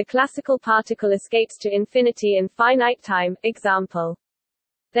x. The classical particle escapes to infinity in finite time. Example: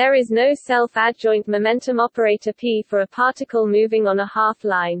 there is no self-adjoint momentum operator p for a particle moving on a half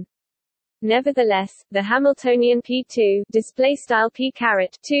line. Nevertheless, the Hamiltonian p2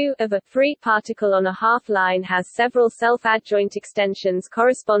 (p2) of a free particle on a half-line has several self-adjoint extensions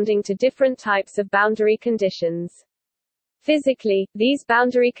corresponding to different types of boundary conditions. Physically, these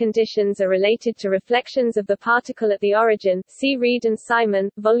boundary conditions are related to reflections of the particle at the origin. See Reed and Simon,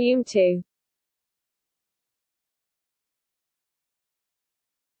 Volume 2.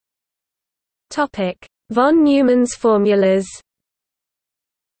 Topic: von Neumann's formulas.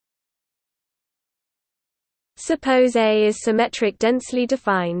 Suppose A is symmetric densely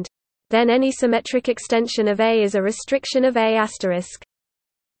defined. Then any symmetric extension of A is a restriction of A*.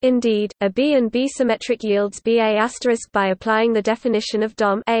 Indeed, a B and B symmetric yields BA** by applying the definition of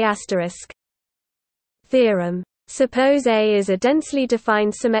dom A*. Theorem. Suppose A is a densely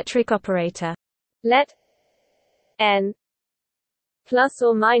defined symmetric operator. Let n plus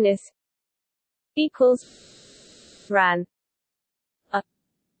or minus equals ran a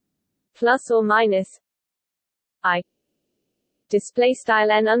plus or minus I display style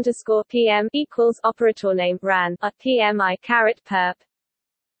n underscore pm equals operator name ran a pmi caret perp.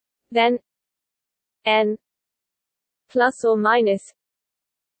 Then n plus or minus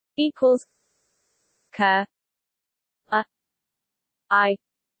equals ker a I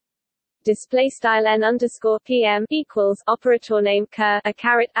display style n underscore pm equals operator name ker a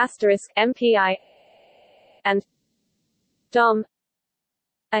caret asterisk mpi and dom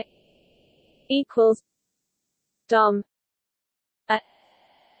a equals dom a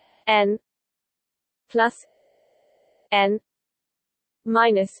n plus n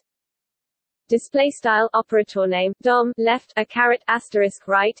minus display style operator name dom left a caret asterisk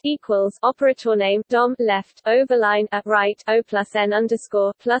right equals operator name dom left overline a right o plus n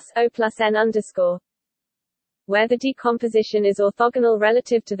underscore plus o plus n underscore, where the decomposition is orthogonal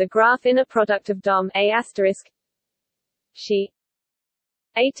relative to the graph inner product of dom a asterisk she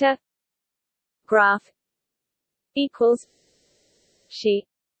eta graph equals she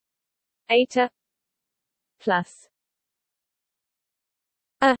eta plus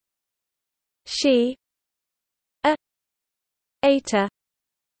a she a eta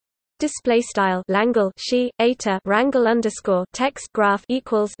display style Langle she eta wrangle underscore text graph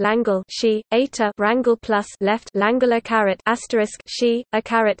equals Langle she eta wrangle plus left Langle a caret asterisk she a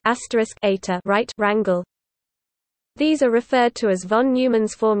caret asterisk eta right wrangle. These are referred to as von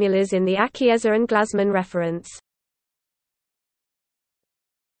Neumann's formulas in the Achiezer and Glasman reference.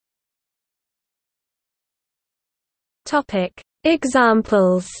 Topic: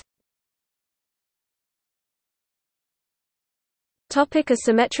 Examples. A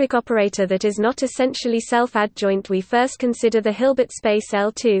symmetric operator that is not essentially self-adjoint. We first consider the Hilbert space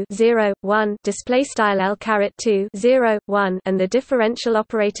L2 0, 1 display style L caret 2 0, 1 and the differential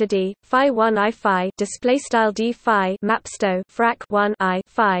operator D phi 1 I phi display style D phi mapsto frac 1 I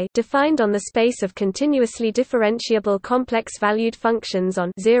phi defined on the space of continuously differentiable complex valued functions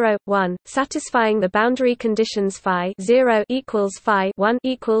on 0, 1, satisfying the boundary conditions phi 0 equals phi 1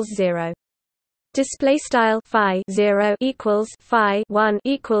 equals 0. Display style phi 0 equals phi 1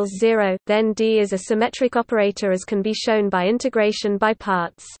 equals 0. Then D is a symmetric operator as can be shown by integration by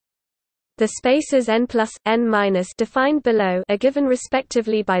parts. The spaces n plus n minus defined below are given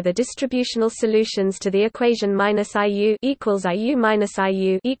respectively by the distributional solutions to the equation minus IU equals IU minus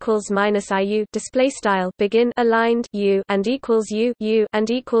IU equals minus IU display style begin aligned U and equals U and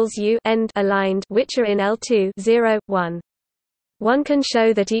equals U end aligned, which are in L2 0, 1. One can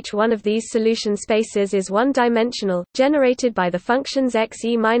show that each one of these solution spaces is one-dimensional, generated by the functions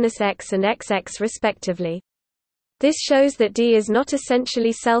xe-x and xx respectively. This shows that D is not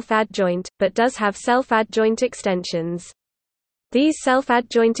essentially self-adjoint, but does have self-adjoint extensions. These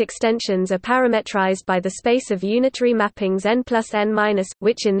self-adjoint extensions are parametrized by the space of unitary mappings n plus n-,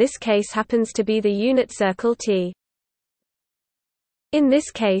 which in this case happens to be the unit circle T. In this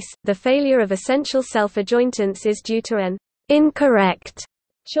case, the failure of essential self-adjointance is due to an incorrect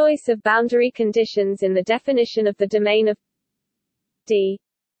choice of boundary conditions in the definition of the domain of D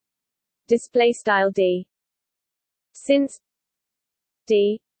display style D. Since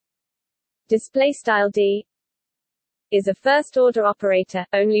D display style D is a first order operator,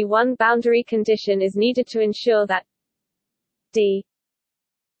 only one boundary condition is needed to ensure that D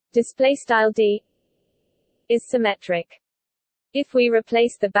display style D is symmetric. If we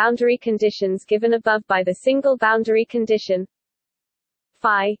replace the boundary conditions given above by the single boundary condition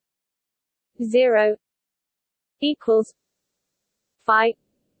phi 0 equals phi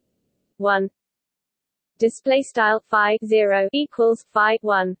 1, display style phi 0 equals phi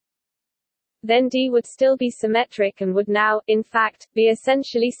 1, then D would still be symmetric and would now, in fact, be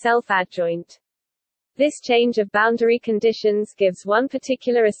essentially self-adjoint. This change of boundary conditions gives one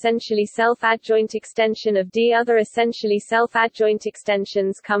particular essentially self-adjoint extension of D. Other essentially self-adjoint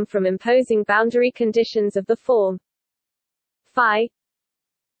extensions come from imposing boundary conditions of the form phi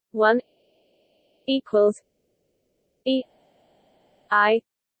 1 equals E I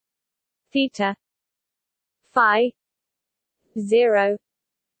theta phi 0,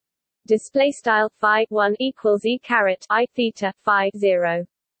 display style phi 1 equals E caret I theta phi 0.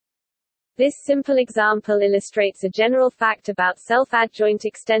 This simple example illustrates a general fact about self-adjoint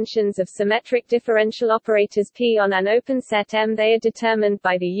extensions of symmetric differential operators P on an open set M. They are determined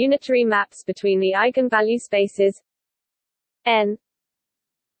by the unitary maps between the eigenvalue spaces n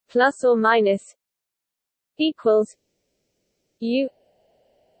plus or minus equals U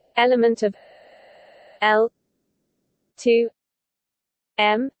element of L 2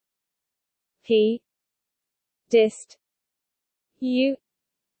 M P dist U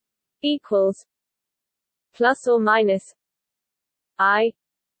equals plus or minus I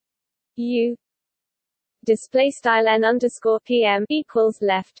U, display style n underscore PM equals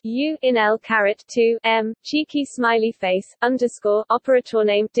left U in L caret 2 M cheeky smiley face underscore operator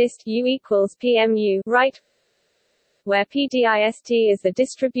name dist U equals PMU right, where PDIST is the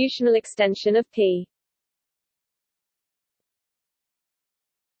distributional extension of P.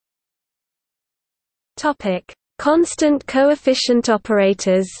 Topic: Constant coefficient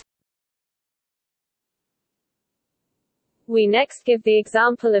operators. We next give the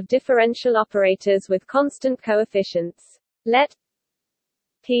example of differential operators with constant coefficients. Let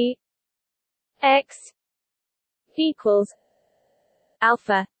P x equals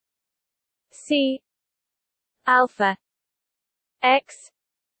alpha C alpha x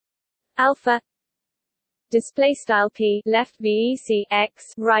alpha, display style P left VEC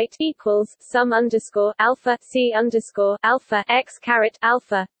x right equals sum underscore alpha C underscore alpha x caret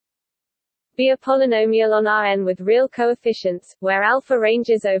alpha, be a polynomial on Rn with real coefficients, where alpha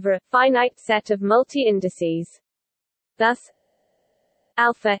ranges over a finite set of multi-indices. Thus,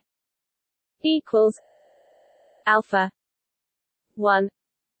 alpha equals alpha 1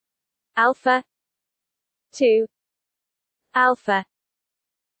 alpha 2 alpha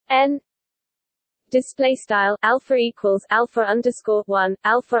n, display style alpha equals alpha underscore 1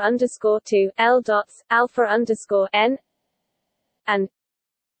 alpha underscore 2 L dots alpha underscore n, and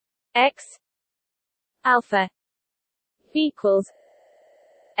x alpha equals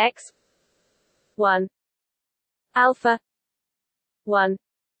x 1 alpha 1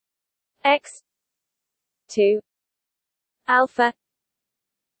 x 2 alpha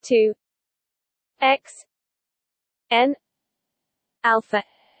 2 x n alpha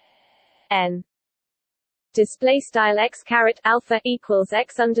n, display style x caret alpha equals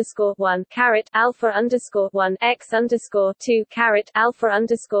x underscore 1 caret alpha underscore 1 x underscore 2 caret alpha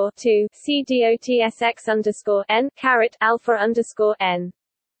underscore 2 c dots x underscore n caret alpha underscore n.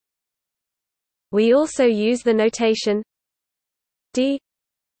 We also use the notation d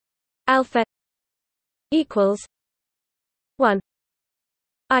alpha equals 1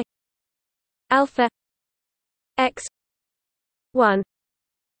 I alpha x 1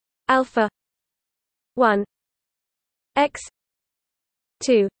 alpha 1 x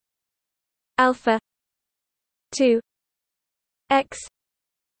 2 alpha 2 x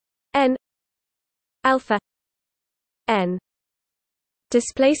n alpha n,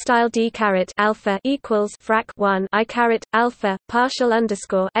 display style d caret alpha equals frac 1 I caret alpha partial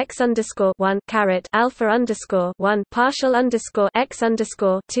underscore x underscore 1 caret alpha underscore 1 partial underscore x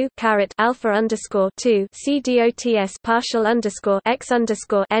underscore 2 caret alpha underscore 2 c dots partial underscore x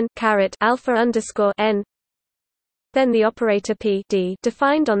underscore n caret alpha underscore n. Then the operator p d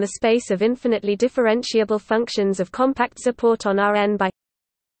defined on the space of infinitely differentiable functions of compact support on Rn by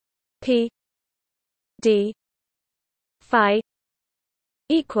p d phi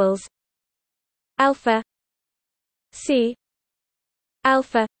equals alpha C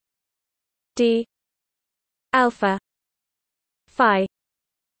alpha D alpha phi,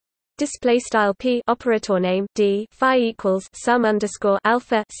 display style P operator name D phi equals sum underscore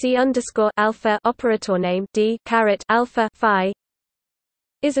alpha C underscore alpha operator name D caret alpha phi,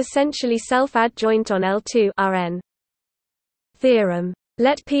 is essentially self-adjoint on L2 Rn. Theorem.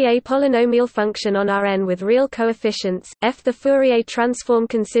 Let P a polynomial function on Rn with real coefficients, f the Fourier transform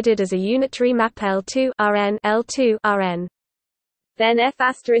considered as a unitary map L2 Rn L2 Rn. then f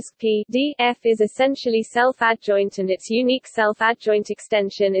asterisk p d f is essentially self-adjoint, and its unique self-adjoint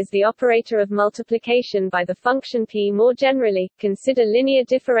extension is the operator of multiplication by the function p. More generally, consider linear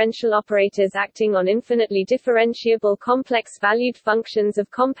differential operators acting on infinitely differentiable complex-valued functions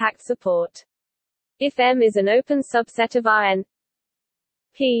of compact support. If M is an open subset of Rn,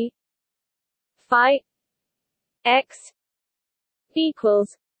 p phi x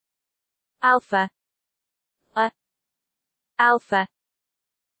equals alpha a alpha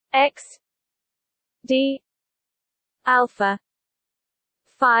x d alpha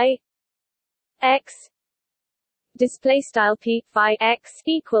phi x display style p phi x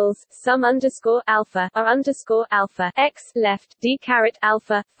equals sum underscore alpha or underscore alpha x left d caret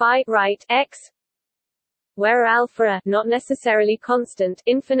alpha phi right x, where alpha are not necessarily constant,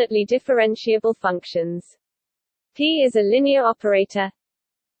 infinitely differentiable functions. P is a linear operator.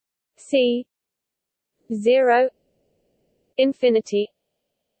 C 0 infinity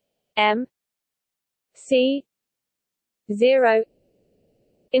M C 0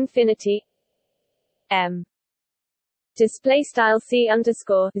 infinity M. Display style C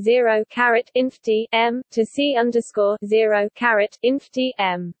underscore 0 caret inf t M to C underscore 0 caret inf t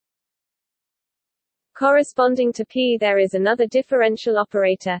M. Corresponding to P, there is another differential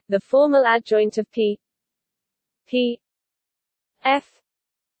operator, the formal adjoint of P. P F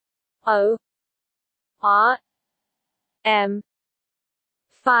O R M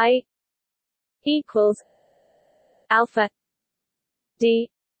phi equals alpha D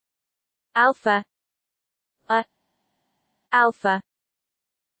alpha A alpha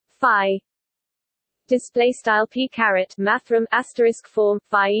phi. Display style p caret mathrm asterisk form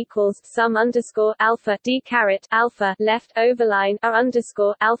phi equals sum underscore alpha d caret alpha left overline a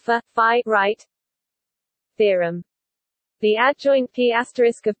underscore alpha phi right. Theorem. The adjoint p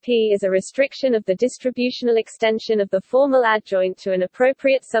asterisk of p is a restriction of the distributional extension of the formal adjoint to an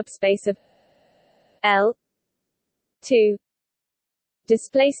appropriate subspace of L 2.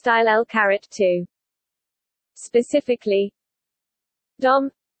 Display style L caret 2. Specifically,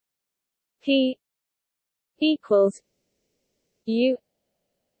 dom p equals U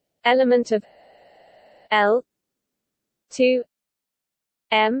element of L 2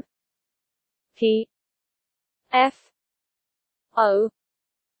 M P F O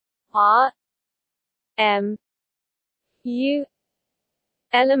R M U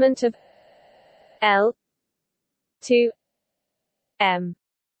element of L 2 M.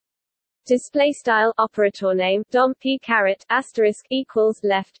 Display style operator name dom p caret asterisk equals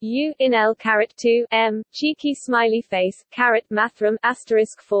left U in L caret 2 M cheeky smiley face caret mathrm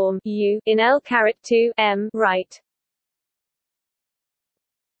asterisk form U in L caret 2 M right.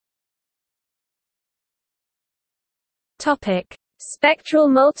 Topic: Spectral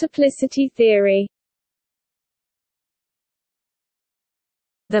multiplicity theory.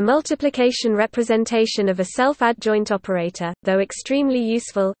 The multiplication representation of a self-adjoint operator, though extremely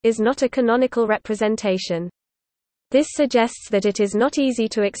useful, is not a canonical representation. This suggests that it is not easy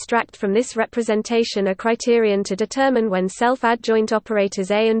to extract from this representation a criterion to determine when self-adjoint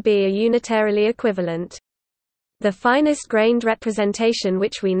operators A and B are unitarily equivalent. The finest-grained representation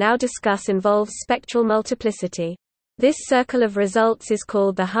which we now discuss involves spectral multiplicity. This circle of results is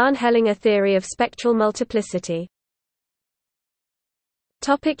called the Hahn-Hellinger theory of spectral multiplicity.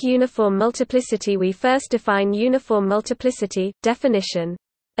 Uniform multiplicity. We first define uniform multiplicity. Definition.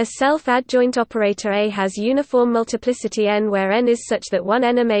 A self-adjoint operator A has uniform multiplicity n where n is such that 1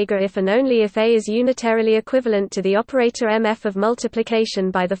 n omega if and only if A is unitarily equivalent to the operator mf of multiplication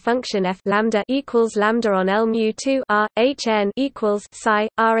by the function f lambda equals lambda on L mu 2 r hn equals psi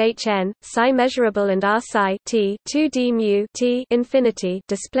r hn psi measurable and r psi t 2 d mu t infinity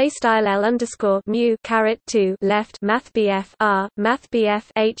display style L underscore mu caret 2 left math bf r math bf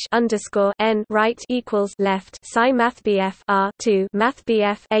h underscore n right equals left psi math bf r 2 math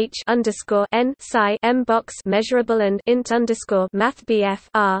bf h underscore n psi m box measurable and int underscore math bf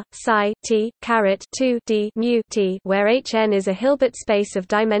r psi t caret 2 d mu t, where Hn is a Hilbert space of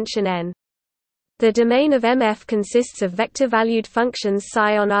dimension n. The domain of MF consists of vector-valued functions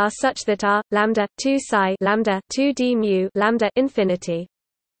psi on R such that R lambda 2 psi lambda 2 d mu lambda infinity.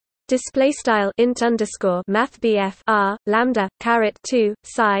 Display style int underscore math bf r lambda caret 2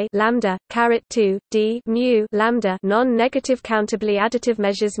 psi lambda caret 2 d mu lambda non-negative countably additive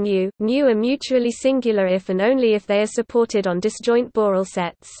measures mu are mutually singular if and only if they are supported on disjoint Borel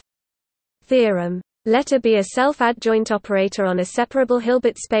sets. Theorem. Let A be a self-adjoint operator on a separable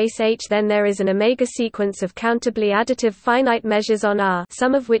Hilbert space H. Then there is an omega sequence of countably additive finite measures on R,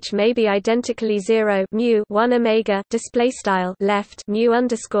 some of which may be identically 0 mu 1 omega display style left mu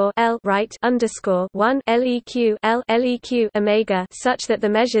underscore L right underscore 1 leq omega, such that the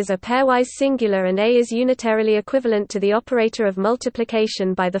measures are pairwise singular and A is unitarily equivalent to the operator of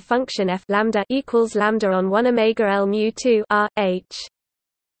multiplication by the function f lambda equals lambda on 1 omega L mu 2 R H.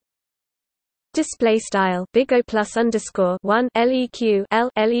 Display style big O plus underscore 1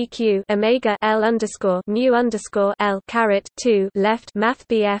 leq omega L underscore mu underscore L caret 2 left math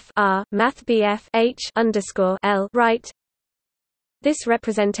BF R math BF H underscore L right. This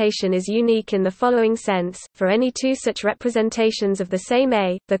representation is unique in the following sense: for any two such representations of the same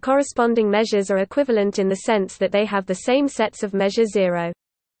A, the corresponding measures are equivalent in the sense that they have the same sets of measure 0.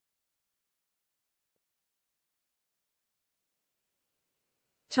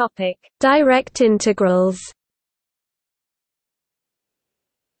 Topic: Direct integrals.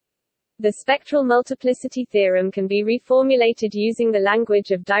 The spectral multiplicity theorem can be reformulated using the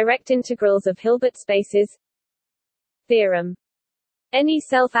language of direct integrals of Hilbert spaces. Theorem: any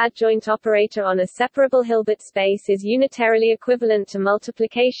self-adjoint operator on a separable Hilbert space is unitarily equivalent to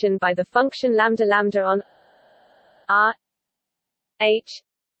multiplication by the function lambda lambda on R H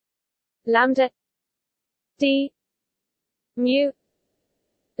lambda d mu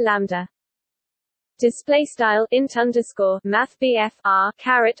lambda. Display style int underscore math BF R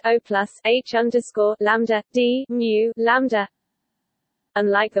caret O plus H underscore lambda d mu lambda.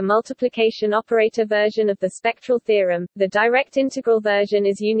 Unlike the multiplication operator version of the spectral theorem, the direct integral version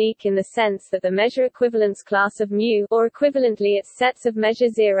is unique in the sense that the measure equivalence class of mu, or equivalently its sets of measure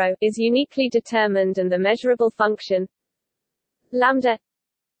 0, is uniquely determined, and the measurable function lambda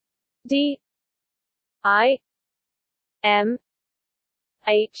d I m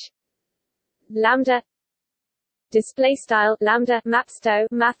H lambda display style lambda mapsto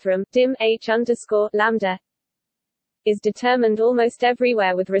mathrm dim H underscore lambda is determined almost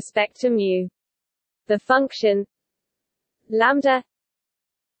everywhere with respect to mu. The function lambda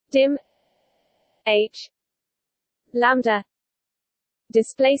dim H lambda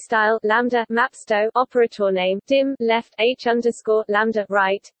display style lambda mapsto operator name dim left H underscore lambda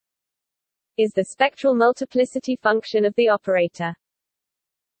right is the spectral multiplicity function of the operator.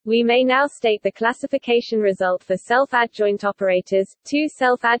 We may now state the classification result for self-adjoint operators. Two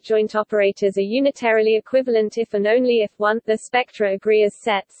self-adjoint operators are unitarily equivalent if and only if 1. The spectra agree as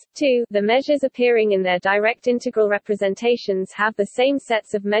sets, 2. The measures appearing in their direct integral representations have the same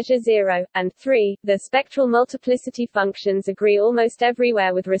sets of measure 0, and 3. The spectral multiplicity functions agree almost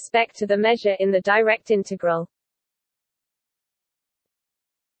everywhere with respect to the measure in the direct integral.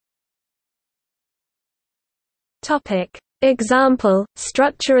 Topic: Example,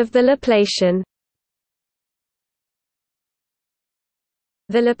 structure of the Laplacian.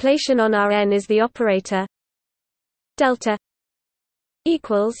 The Laplacian on Rn is the operator delta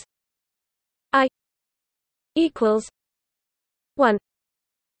equals I equals 1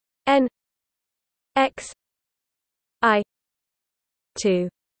 n x I 2.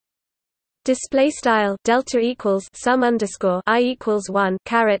 Display style delta equals sum underscore I equals 1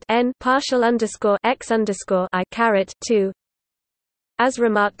 caret n partial underscore x underscore I caret 2. As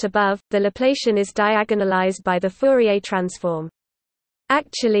remarked above, the Laplacian is diagonalized by the Fourier transform.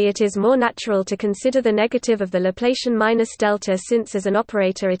 Actually, it is more natural to consider the negative of the Laplacian minus delta, since as an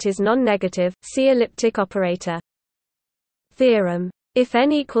operator it is non-negative. See elliptic operator. Theorem: if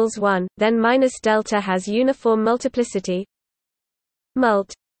n equals 1, then minus delta has uniform multiplicity.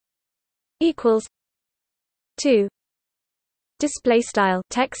 Mult equals 2. Display style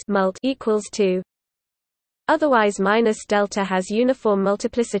text mult equals 2. Otherwise, minus delta has uniform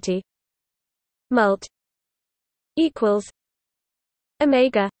multiplicity. Mult equals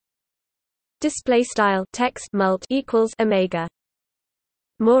omega. Display style text mult equals omega.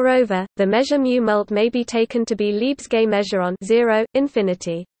 Moreover, the measure mu mult may be taken to be Lebesgue measure on 0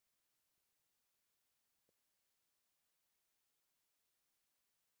 infinity.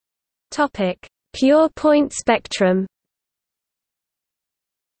 Topic: pure point spectrum.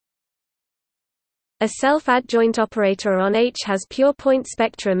 A self-adjoint operator on H has pure point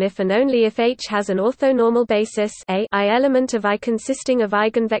spectrum if and only if H has an orthonormal basis A I element of I consisting of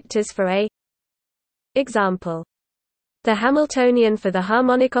eigenvectors for A. Example: the Hamiltonian for the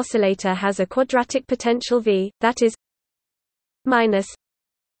harmonic oscillator has a quadratic potential V, that is minus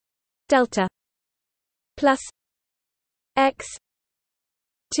delta plus x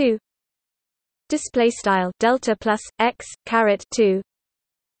 2. Display style delta plus x caret 2.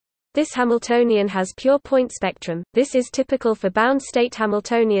 This Hamiltonian has pure point spectrum. This is typical for bound state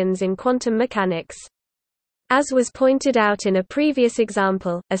Hamiltonians in quantum mechanics. As was pointed out in a previous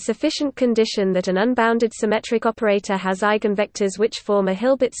example, a sufficient condition that an unbounded symmetric operator has eigenvectors which form a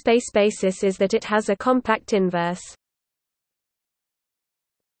Hilbert space basis is that it has a compact inverse.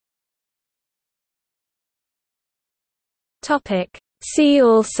 See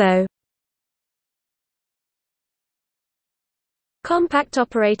also: compact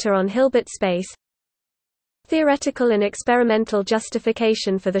operator on Hilbert space, theoretical and experimental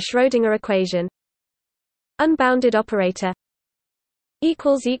justification for the Schrödinger equation, unbounded operator.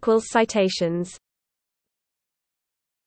 Citations